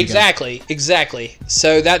going on. Exactly.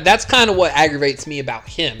 So that's kind of what aggravates me about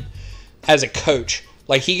him as a coach.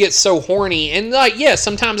 Like, he gets so horny, and like, yeah,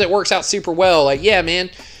 sometimes it works out super well. Like, yeah, man,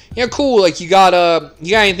 cool. Like, you got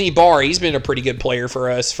Anthony Barr. He's been a pretty good player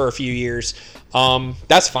for us for a few years.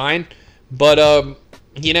 That's fine. But and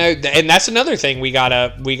that's another thing we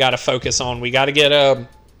gotta focus on. We gotta get our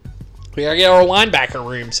linebacker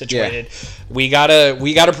room situated. Yeah. We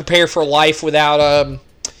gotta prepare for life without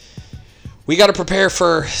we got to prepare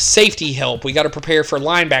for safety help. We got to prepare for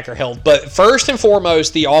linebacker help. But first and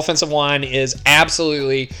foremost, the offensive line is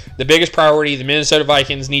absolutely the biggest priority the Minnesota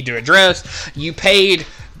Vikings need to address. You paid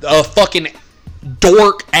a fucking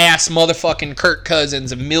dork-ass motherfucking Kirk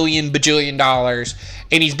Cousins $1 million bajillion,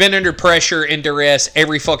 and he's been under pressure and duress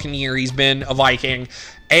every fucking year he's been a Viking.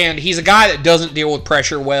 And he's a guy that doesn't deal with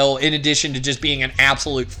pressure well, in addition to just being an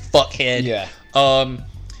absolute fuckhead. Yeah.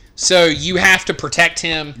 So you have to protect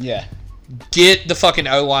him. Yeah. Get the fucking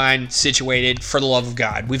O-line situated, for the love of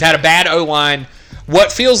God. We've had a bad O-line what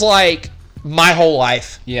feels like my whole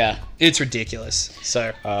life. Yeah. It's ridiculous.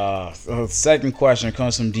 So, second question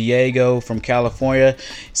comes from Diego from California.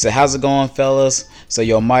 He said, how's it going, fellas? So,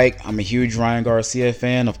 yo, Mike, I'm a huge Ryan Garcia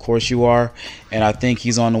fan. Of course you are. And I think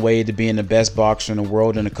he's on the way to being the best boxer in the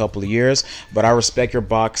world in a couple of years. But I respect your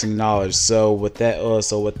boxing knowledge. So, with that,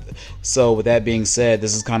 with that being said,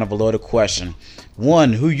 this is kind of a loaded question.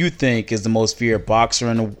 One, who you think is the most feared boxer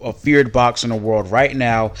in the world right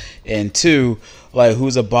now, and two, like,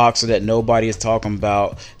 who's a boxer that nobody is talking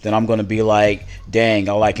about? Then I'm gonna be like, dang,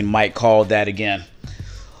 I like and Mike called that again.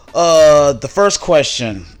 The first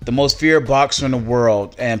question, the most feared boxer in the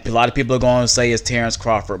world, and a lot of people are going to say it's Terrence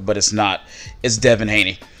Crawford, but it's not. It's Devin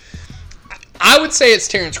Haney. I would say it's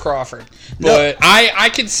Terrence Crawford, but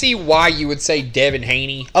I can see why you would say Devin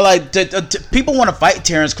Haney. I like people want to fight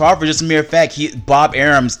Terrence Crawford. Just a mere fact, Bob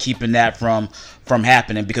Arum's keeping that from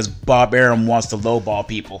happening because Bob Arum wants to lowball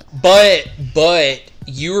people. But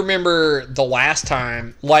you remember the last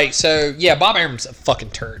time, like, so yeah, Bob Arum's a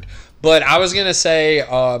fucking turd. But I was gonna say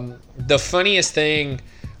the funniest thing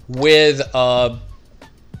with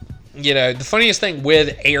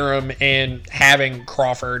Arum and having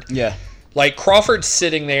Crawford. Yeah. Like, Crawford's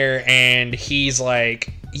sitting there and he's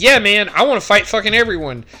like, yeah, man, I want to fight fucking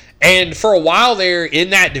everyone. And for a while there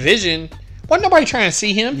in that division, wasn't nobody trying to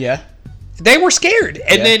see him. Yeah. They were scared.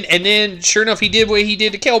 And then sure enough, he did what he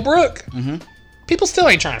did to Kell Brook. Mm-hmm. People still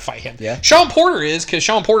ain't trying to fight him. Yeah. Sean Porter is, because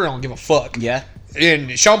Sean Porter don't give a fuck. Yeah.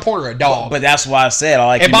 And Sean Porter a dog. But that's why I said I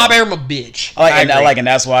like. And Bob Arum a bitch. And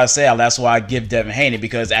that's why I say that's why I give Devin Haney,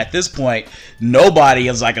 because at this point nobody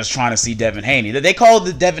is trying to see Devin Haney. They called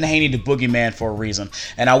the Devin Haney the boogeyman for a reason.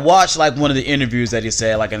 And I watched one of the interviews that he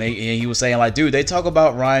said and he was saying dude, they talk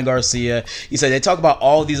about Ryan Garcia. He said they talk about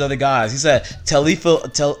all these other guys. He said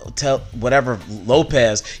whatever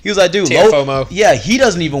Lopez. He was like, dude, yeah, he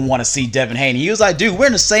doesn't even want to see Devin Haney. He was like, dude, we're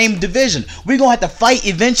in the same division. We're gonna have to fight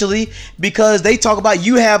eventually because they talk about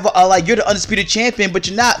you have you're the undisputed champion, but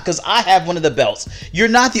you're not, because I have one of the belts. You're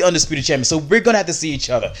not the undisputed champion, so we're gonna have to see each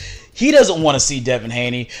other. He doesn't want to see Devin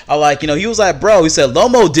Haney. He was like, bro, he said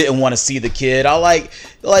Lomo didn't want to see the kid.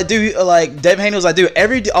 Dude, Devin Haney was like,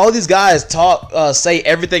 dude, all these guys say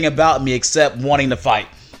everything about me except wanting to fight.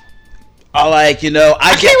 I can't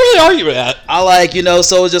really argue with that.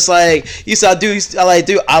 So it's just like, he said, dude,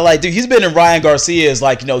 he's been in Ryan Garcia's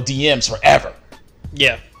DMs forever.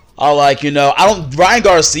 Yeah. Ryan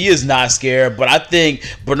Garcia is not scared, but I think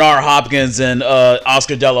Bernard Hopkins and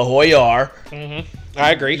Oscar De La Hoya are. Mm-hmm.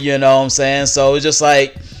 I agree. You know what I'm saying? So it's just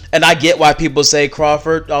and I get why people say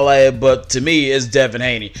Crawford, but to me it's Devin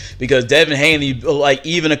Haney, because Devin Haney,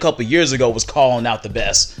 even a couple years ago, was calling out the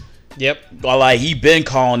best. Yep. Like, he been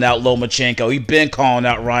calling out Lomachenko. He been calling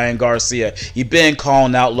out Ryan Garcia. He been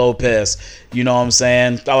calling out Lopez. You know what I'm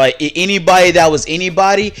saying? Like, anybody that was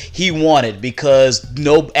anybody, he wanted, because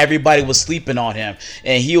everybody was sleeping on him.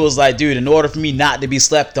 And he was like, dude, in order for me not to be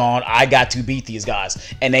slept on, I got to beat these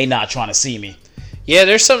guys. And they not trying to see me. Yeah,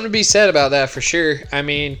 there's something to be said about that for sure. I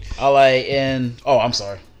mean, I'm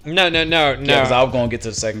sorry. No. Yeah, because I was going to get to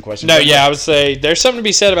the second question. No, yeah, I would say there's something to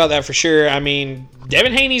be said about that for sure. I mean,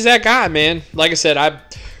 Devin Haney's that guy, man. Like I said,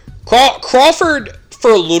 Crawford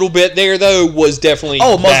for a little bit there though was definitely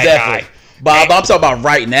most that definitely. guy. But I'm talking about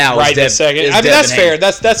right now. Right this second. I mean, that's fair.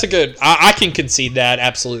 That's a good. I can concede that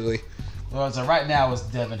absolutely. Well, so right now it's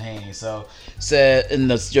Devin Haney. So in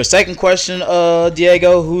your second question,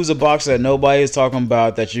 Diego, who's a boxer that nobody is talking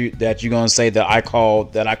about that you're gonna say that I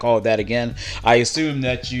called that again? I assume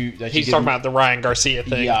that he's talking about the Ryan Garcia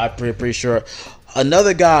thing. Yeah, I'm pretty sure.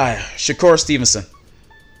 Another guy, Shakur Stevenson.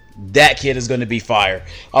 That kid is going to be fire.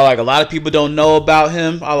 A lot of people don't know about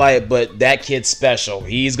him. But that kid's special.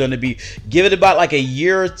 He's going to be, give it about like a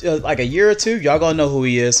year or two. Y'all gonna know who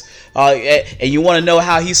he is. And you want to know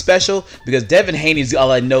how he's special, because Devin Haney's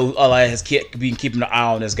has been keeping an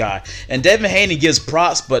eye on this guy. And Devin Haney gives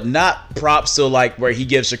props, but not props to like where he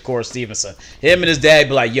gives Shakur Stevenson. Him and his dad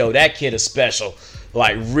be like, yo, that kid is special.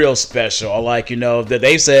 Like, real special. That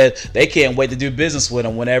they said they can't wait to do business with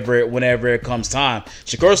him whenever it comes time.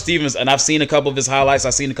 Shakur Stevens, and I've seen a couple of his highlights.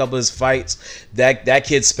 I've seen a couple of his fights. That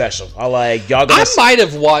kid's special. I might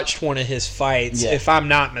have watched one of his fights, if I'm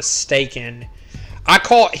not mistaken. I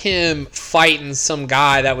caught him fighting some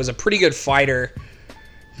guy that was a pretty good fighter,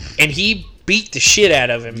 and he beat the shit out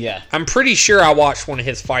of him. Yeah. I'm pretty sure I watched one of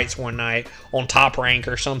his fights one night on Top Rank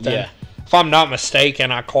or something. Yeah. If I'm not mistaken,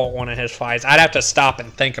 I caught one of his fights. I'd have to stop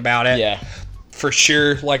and think about it. Yeah. For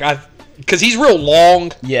sure. Because he's real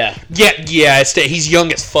long. Yeah. Yeah. He's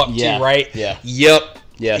young as fuck too, right? Yeah. Yep.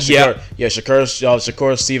 Yeah.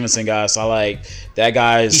 Shakur Stevenson, guys. That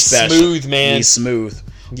guy is he's special. Smooth, man. He's smooth.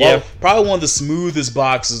 Yeah. Well, probably one of the smoothest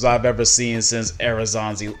boxers I've ever seen since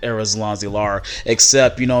Erizlanzi Lara.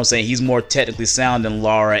 Except, you know what I'm saying, he's more technically sound than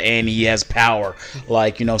Lara, and he has power. You know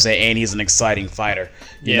what I'm saying, and he's an exciting fighter.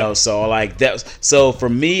 You know, so that. So for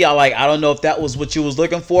me, I don't know if that was what you was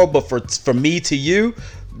looking for, but for me to you,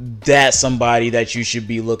 that's somebody that you should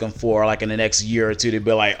be looking for, in the next year or two, to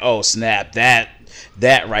be like, oh snap, that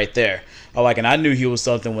right there. And I knew he was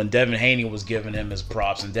something when Devin Haney was giving him his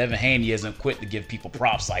props, and Devin Haney isn't quick to give people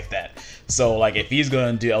props like that. So if he's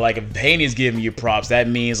gonna do if Haney's giving you props, that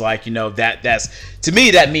means that's to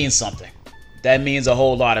me, that means something. That means a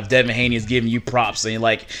whole lot. If Devin Haney is giving you props and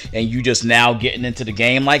you just now getting into the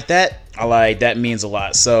game like that, that means a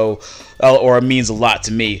lot. So, or it means a lot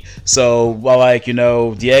to me. So,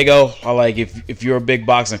 Diego, if you're a big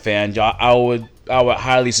boxing fan, I would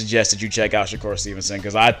highly suggest that you check out Shakur Stevenson,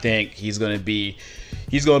 because I think he's going to be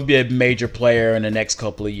a major player in the next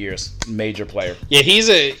couple of years. Major player.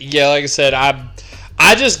 Yeah, like I said,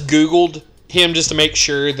 I just Googled him just to make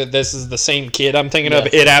sure that this is the same kid I'm thinking of.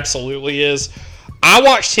 It absolutely is. I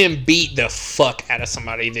watched him beat the fuck out of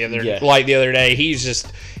somebody the other day. He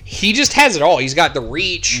just has it all. He's got the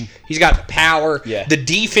reach. He's got the power. Yeah. The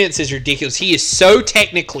defense is ridiculous. He is so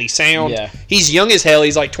technically sound. Yeah. He's young as hell.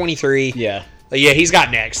 He's 23. Yeah. Yeah, he's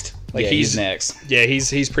got next. He's next. Yeah,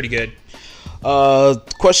 he's pretty good.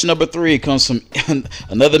 Question number 3 comes from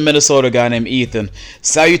another Minnesota guy named Ethan.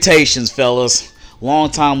 Salutations, fellas.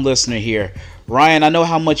 Long-time listener here. Ryan, I know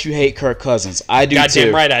how much you hate Kirk Cousins. I do Goddamn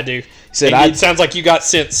too. right I do. It sounds like you got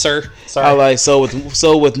sense, sir. Sorry. So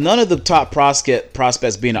with none of the top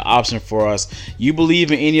prospects being an option for us, you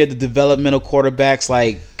believe in any of the developmental quarterbacks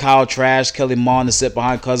like Kyle Trask, Kelly Mond to sit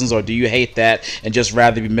behind Cousins, or do you hate that and just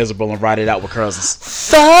rather be miserable and ride it out with Cousins?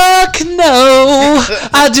 Fuck no.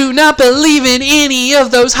 I do not believe in any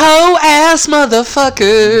of those hoe-ass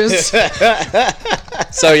motherfuckers.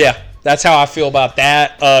 So yeah, that's how I feel about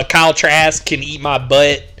that. Kyle Trask can eat my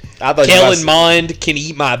butt. Kellen Mond can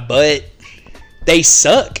eat my butt. They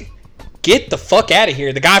suck. Get the fuck out of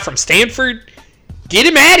here. The guy from Stanford, get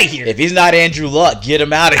him out of here. If he's not Andrew Luck, get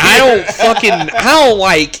him out of here. I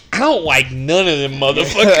don't like none of them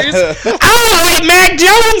motherfuckers. I don't like Mac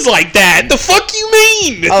Jones like that. The fuck you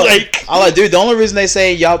mean? Dude, the only reason they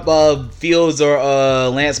say y'all Fields or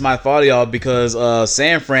Lance might follow y'all because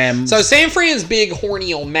San Fran. So San Fran's big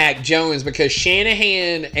horny on Mac Jones because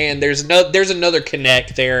Shanahan and there's another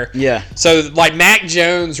connect there. Yeah. So Mac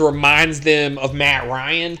Jones reminds them of Matt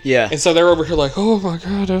Ryan. Yeah. And so they're over here like, oh my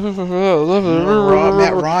god, I love it.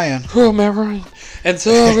 Matt Ryan. Oh, Matt Ryan. And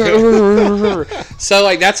so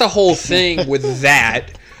that's a whole thing with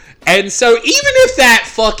that. And so even if that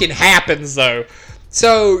fucking happens though,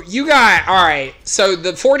 So you got, all right, so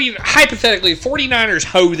hypothetically, 49ers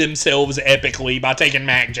hoe themselves epically by taking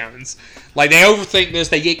Mac Jones. Like, they overthink this,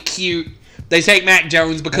 they get cute, they take Mac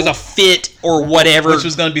Jones because of fit or whatever. Which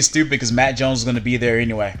was going to be stupid because Mac Jones was going to be there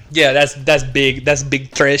anyway. Yeah, that's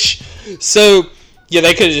big trash. So, yeah,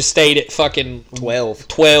 they could have just stayed at fucking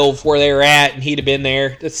 12 where they were at, and he'd have been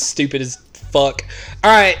there. That's stupid as fuck.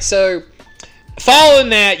 All right, so following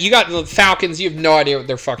that, you got the Falcons. You have no idea what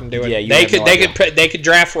they're fucking doing. Yeah, they could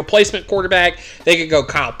draft replacement quarterback. They could go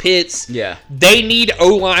Kyle Pitts. Yeah, they need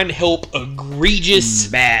O-line help. Egregious,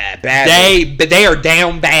 bad. They are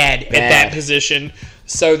down bad at that position.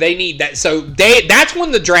 So they need that. So that's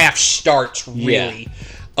when the draft starts really. Yeah.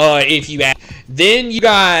 If you ask. Then you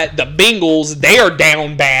got the Bengals. They are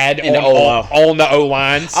down bad on the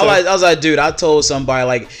O-line. So. I was like, dude, I told somebody,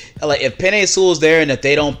 like if Penei Sewell's there and if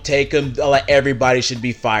they don't take him, like everybody should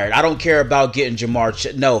be fired. I don't care about getting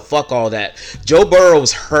Jamar. No, fuck all that. Joe Burrow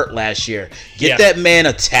was hurt last year. Get that man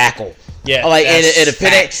a tackle. Yeah, like and if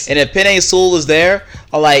Penei Sewell is there,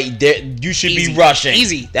 you should be rushing.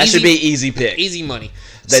 That should be an easy pick. Easy money.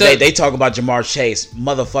 They talk about Jamar Chase,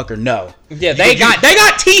 motherfucker. No. Yeah, they got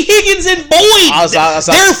T. Higgins and Boyd.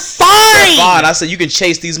 They're fine. I said you can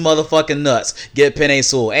chase these motherfucking nuts. Get Penei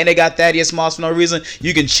Sewell, and they got Thaddeus Moss for no reason.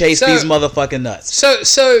 You can chase these motherfucking nuts.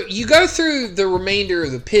 So you go through the remainder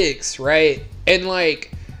of the picks, right? And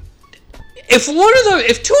like, if two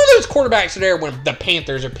of those quarterbacks are there when the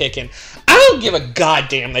Panthers are picking, I don't give a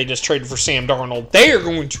goddamn. They just traded for Sam Darnold. They are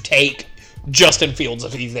going to take Justin Fields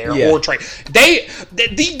if he's there or trade.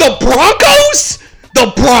 The Broncos.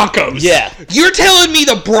 The Broncos. Yeah. You're telling me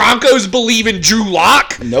the Broncos believe in Drew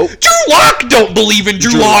Lock? Nope. Drew Lock don't believe in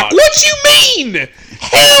Drew Lock. What you mean?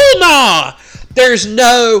 Hell nah. There's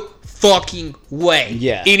no fucking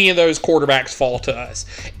way any of those quarterbacks fall to us.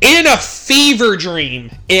 In a fever dream,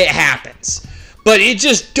 it happens. But it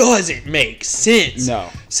just doesn't make sense. No.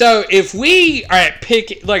 So if we are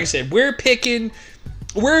like I said, we're picking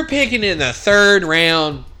in the third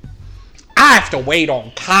round. I have to wait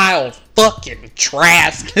on Kyle fucking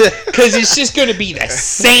Trask because it's just going to be the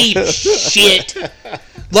same shit.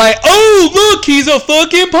 Like, oh, look, he's a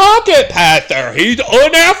fucking pocket passer. He's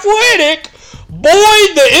unathletic. Boy,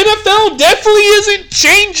 the NFL definitely isn't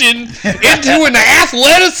changing into an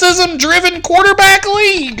athleticism-driven quarterback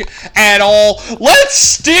league at all. Let's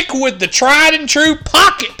stick with the tried and true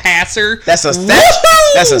pocket passer. That's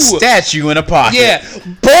a statue in a pocket. Yeah.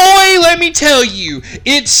 Boy, let me tell you,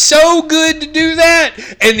 it's so good to do that.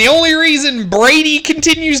 And the only reason Brady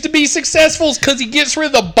continues to be successful is because he gets rid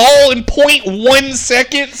of the ball in 0.1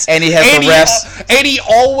 seconds. And he has the refs. And he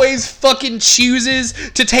always fucking chooses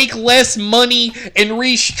to take less money and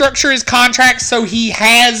restructure his contract so he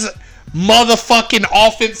has motherfucking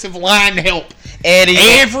offensive line help. And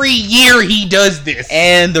every year he does this.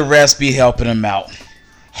 And the refs be helping him out.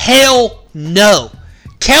 Hell no.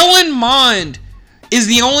 Kellen Mond is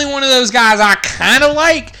the only one of those guys I kind of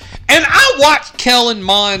like. And I watched Kellen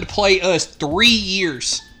Mond play us 3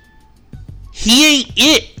 years. He ain't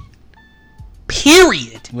it.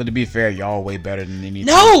 Period. Well, to be fair, y'all way better than any.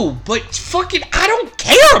 No, but fucking, I don't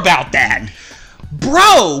care about that.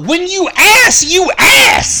 Bro, when you ass, you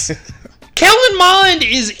ass. Kellen Mond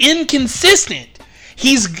is inconsistent.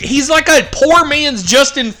 He's like a poor man's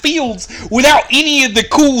Justin Fields without any of the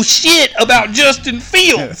cool shit about Justin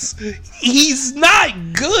Fields. He's not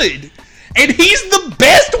good. And he's the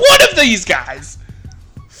best one of these guys.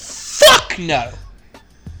 Fuck no.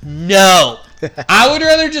 No. I would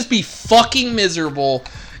rather just be fucking miserable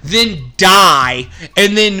than die,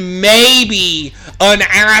 and then maybe an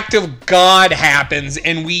act of God happens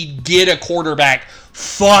and we get a quarterback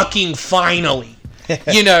fucking finally.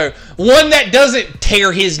 You know, one that doesn't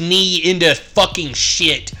tear his knee into fucking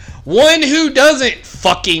shit. One who doesn't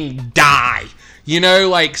fucking die. You know,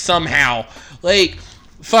 like somehow. Like,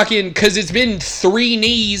 fucking, because it's been 3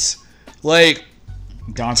 knees. Like,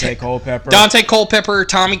 Dante Culpepper,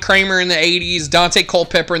 Tommy Kramer in the 80s, Dante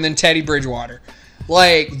Culpepper, and then Teddy Bridgewater.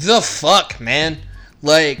 Like, the fuck, man.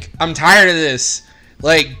 Like, I'm tired of this.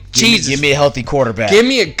 Like, Jesus. Give me a healthy quarterback. Give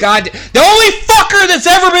me a goddamn... The only fucker that's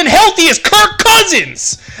ever been healthy is Kirk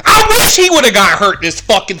Cousins. I wish he would have got hurt this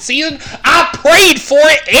fucking season. I prayed for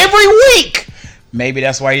it every week. Maybe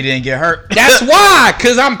that's why you didn't get hurt. That's why,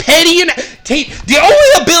 because I'm petty and... The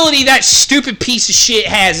only ability that stupid piece of shit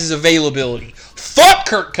has is availability. Fuck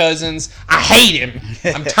Kirk Cousins. I hate him.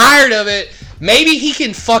 I'm tired of it. Maybe he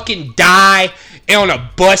can fucking die on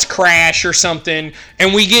a bus crash or something,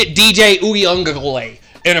 and we get DJ Uyunglele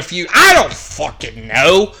in a few... I don't fucking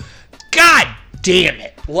know. God damn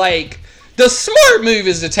it. Like, the smart move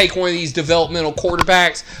is to take one of these developmental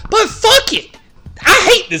quarterbacks, but fuck it.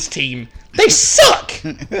 I hate this team. They suck.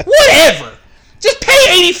 Whatever. Just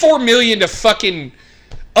pay $84 million to fucking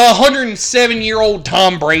 107-year-old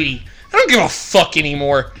Tom Brady. I don't give a fuck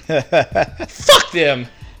anymore. Fuck them.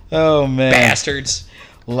 Oh, man. Bastards.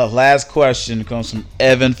 Last question comes from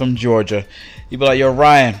Evan from Georgia. You be like, yo,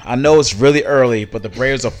 Ryan, I know it's really early, but the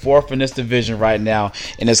Braves are 4th in this division right now,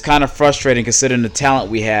 and it's kind of frustrating considering the talent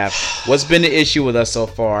we have. What's been the issue with us so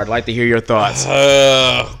far? I'd like to hear your thoughts.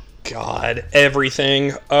 God,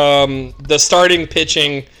 everything. The starting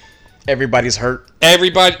pitching. Everybody's hurt.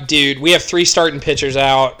 Dude, we have 3 starting pitchers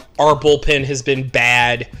out. Our bullpen has been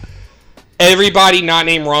bad. Everybody not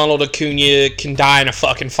named Ronald Acuna can die in a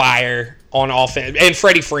fucking fire on offense. And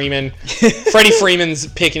Freddie Freeman. Freddie Freeman's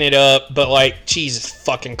picking it up, but, like, Jesus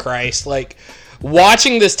fucking Christ. Like,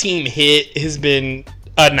 watching this team hit has been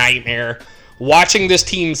a nightmare. Watching this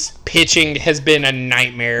team's pitching has been a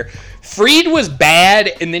nightmare. Fried was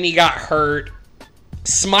bad, and then he got hurt.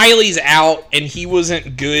 Smiley's out, and he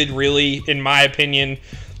wasn't good, really, in my opinion.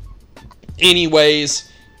 Anyways.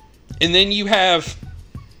 And then you have...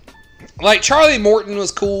 Like, Charlie Morton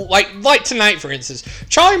was cool. Like tonight, for instance.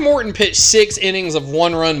 Charlie Morton pitched 6 innings of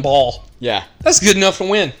 1-run ball. Yeah. That's good enough to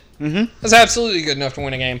win. Mm-hmm. That's absolutely good enough to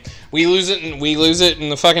win a game. We lose it in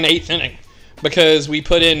the fucking 8th inning. Because we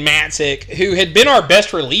put in Matzik, who had been our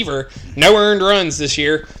best reliever. No earned runs this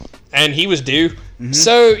year. And he was due. Mm-hmm.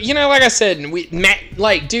 So, like I said,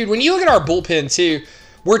 dude, when you look at our bullpen, too,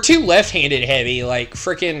 we're too left-handed heavy. Like,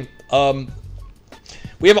 freaking...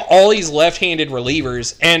 we have all these left-handed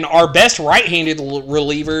relievers, and our best right-handed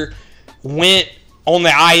reliever went on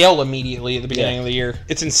the IL immediately at the beginning of the year.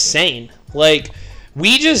 It's insane. Like,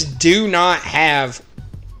 we just do not have...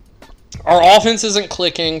 Our offense isn't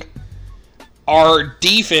clicking. Our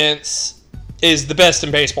defense is the best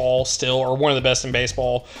in baseball still, or one of the best in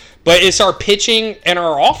baseball. But it's our pitching and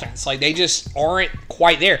our offense. Like, they just aren't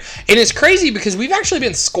quite there. And it's crazy because we've actually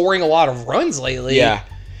been scoring a lot of runs lately. Yeah.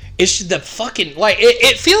 It's the fucking... Like,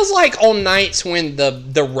 it feels like on nights when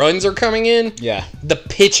the runs are coming in, the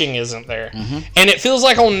pitching isn't there. Mm-hmm. And it feels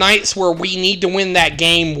like on nights where we need to win that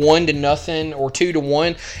game 1-0 or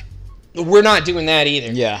 2-1, we're not doing that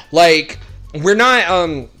either. Yeah. Like, we're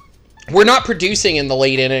not producing in the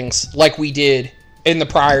late innings like we did in the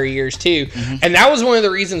prior years, too. Mm-hmm. And that was one of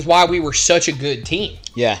the reasons why we were such a good team.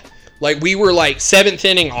 Yeah. Like, we were, like, 7th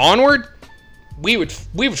inning onward... We would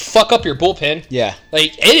fuck up your bullpen. Yeah.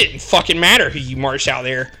 Like, it didn't fucking matter who you marched out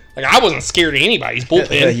there. Like, I wasn't scared of anybody's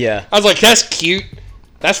bullpen. Yeah. I was like, that's cute.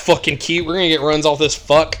 That's fucking cute. We're going to get runs off this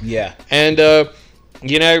fuck. Yeah. And, a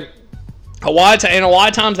lot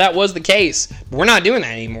of times that was the case. But we're not doing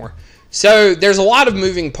that anymore. So, there's a lot of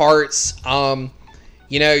moving parts.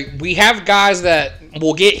 We have guys that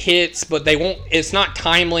will get hits, but they won't. It's not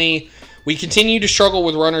timely. We continue to struggle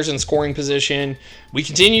with runners in scoring position. We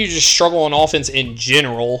continue to just struggle on offense in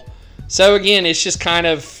general. So, again, it's just kind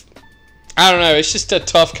of... I don't know. It's just a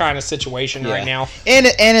tough kind of situation right now. And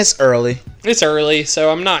it's early. It's early,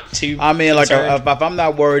 so I'm not too concerned. Like, if I'm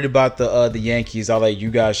not worried about the Yankees,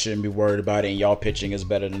 you guys shouldn't be worried about it, and y'all pitching is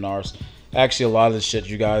better than ours. Actually, a lot of the shit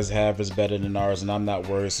you guys have is better than ours, and I'm not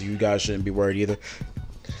worried, so you guys shouldn't be worried either.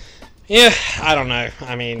 Yeah, I don't know.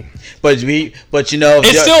 I mean, but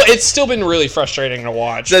it's still been really frustrating to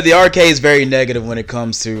watch. So the arcade is very negative when it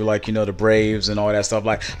comes to the Braves and all that stuff.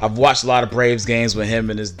 Like, I've watched a lot of Braves games with him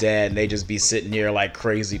and his dad, and they just be sitting here like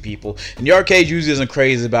crazy people. And the arcade usually isn't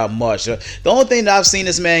crazy about much. The only thing that I've seen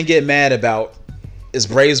this man get mad about is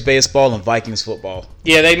Braves baseball and Vikings football.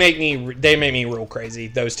 Yeah, they make me real crazy.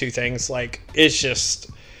 Those two things, like, it's just,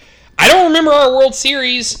 I don't remember our World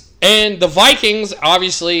Series. And the Vikings,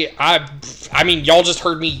 obviously, I mean, y'all just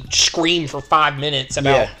heard me scream for 5 minutes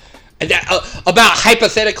about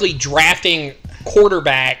hypothetically drafting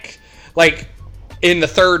quarterback, like, in the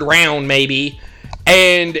 3rd round, maybe.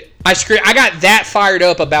 And I got that fired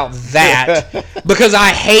up about that because I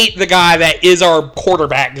hate the guy that is our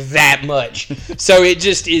quarterback that much. So it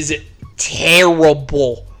just is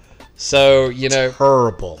terrible. So,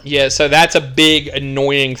 Terrible. Yeah, so that's a big,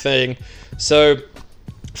 annoying thing. So...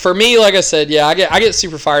 For me, like I said, I get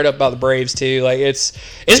super fired up about the Braves too. Like, it's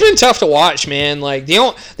been tough to watch, man. Like, there've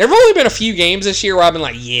only been a few games this year where I've been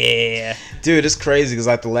like, yeah. Dude, it's crazy because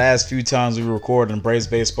like the last few times we recorded and Braves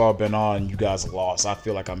baseball been on, you guys lost. I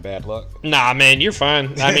feel like I'm bad luck. Nah, man, you're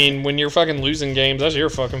fine. I mean, when you're fucking losing games, that's your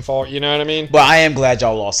fucking fault. You know what I mean? But I am glad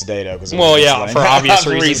y'all lost today though. For obvious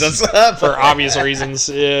reasons. For obvious reasons,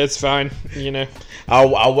 yeah, it's fine.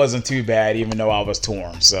 I wasn't too bad, even though I was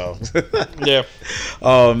torn. So yeah.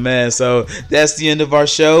 Oh man, so that's the end of our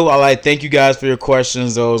show. Thank you guys for your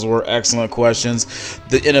questions. Those were excellent questions.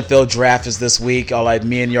 The NFL draft is this week.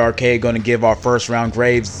 Me and York going to give our first round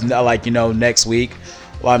grades. Next week.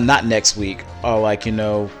 Well, not next week.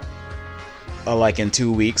 In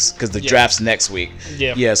 2 weeks, because the draft's next week.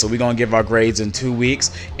 Yeah, so we're gonna give our grades in 2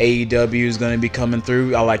 weeks. AEW is gonna be coming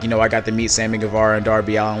through. I got to meet Sammy Guevara and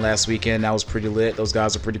Darby Allin last weekend. That was pretty lit. Those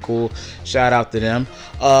guys are pretty cool. Shout out to them.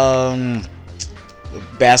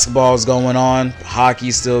 Basketball is going on.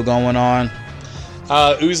 Hockey's still going on.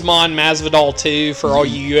 Usman Masvidal 2 for all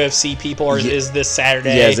you UFC people is this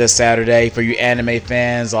Saturday. Yeah, it's this Saturday. For you anime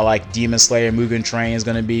fans, Demon Slayer Mugen Train is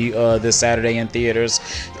going to be this Saturday in theaters.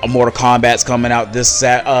 Mortal Kombat's coming out this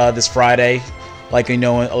Friday,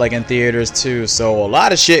 in theaters too. So a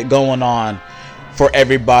lot of shit going on for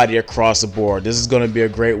everybody across the board. This is going to be a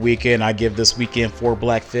great weekend. I give this weekend 4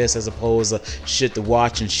 black fists as opposed to shit to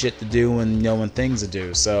watch and shit to do and things to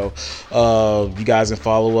do. So you guys can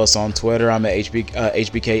follow us on Twitter. I'm at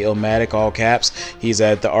HBK Illmatic, all caps. He's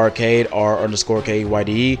at the arcade,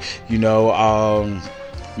 R_KYDE.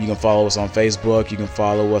 You can follow us on Facebook. You can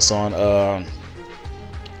follow us on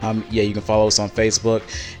you can follow us on Facebook,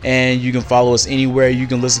 and you can follow us anywhere you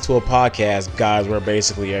can listen to a podcast. Guys, we're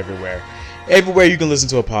basically everywhere. Everywhere you can listen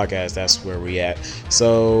to a podcast, that's where we at.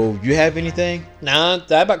 So, you have anything? Nah,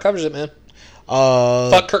 that about covers it, man.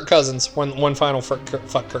 Fuck Kirk Cousins. One final fuck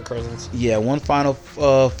Kirk Cousins. Yeah, one final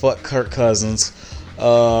fuck Kirk Cousins.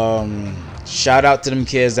 Shout out to them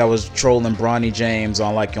kids that was trolling Bronny James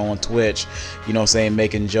on Twitch,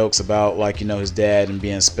 making jokes about his dad and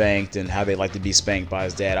being spanked and how they like to be spanked by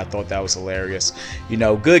his dad. I thought that was hilarious.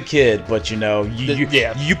 Good kid, but you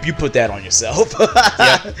put that on yourself.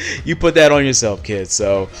 Yeah. You put that on yourself, kid.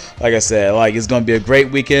 So like I said, it's gonna be a great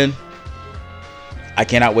weekend. I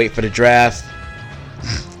cannot wait for the draft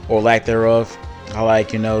or lack thereof.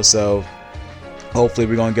 So hopefully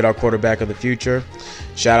we're gonna get our quarterback of the future.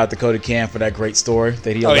 Shout out to Cody Cam for that great story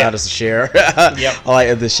that he allowed us to share. Yep.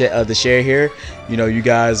 The share here. You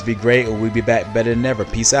guys be great, and we'll be back better than ever.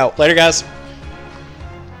 Peace out. Later, guys.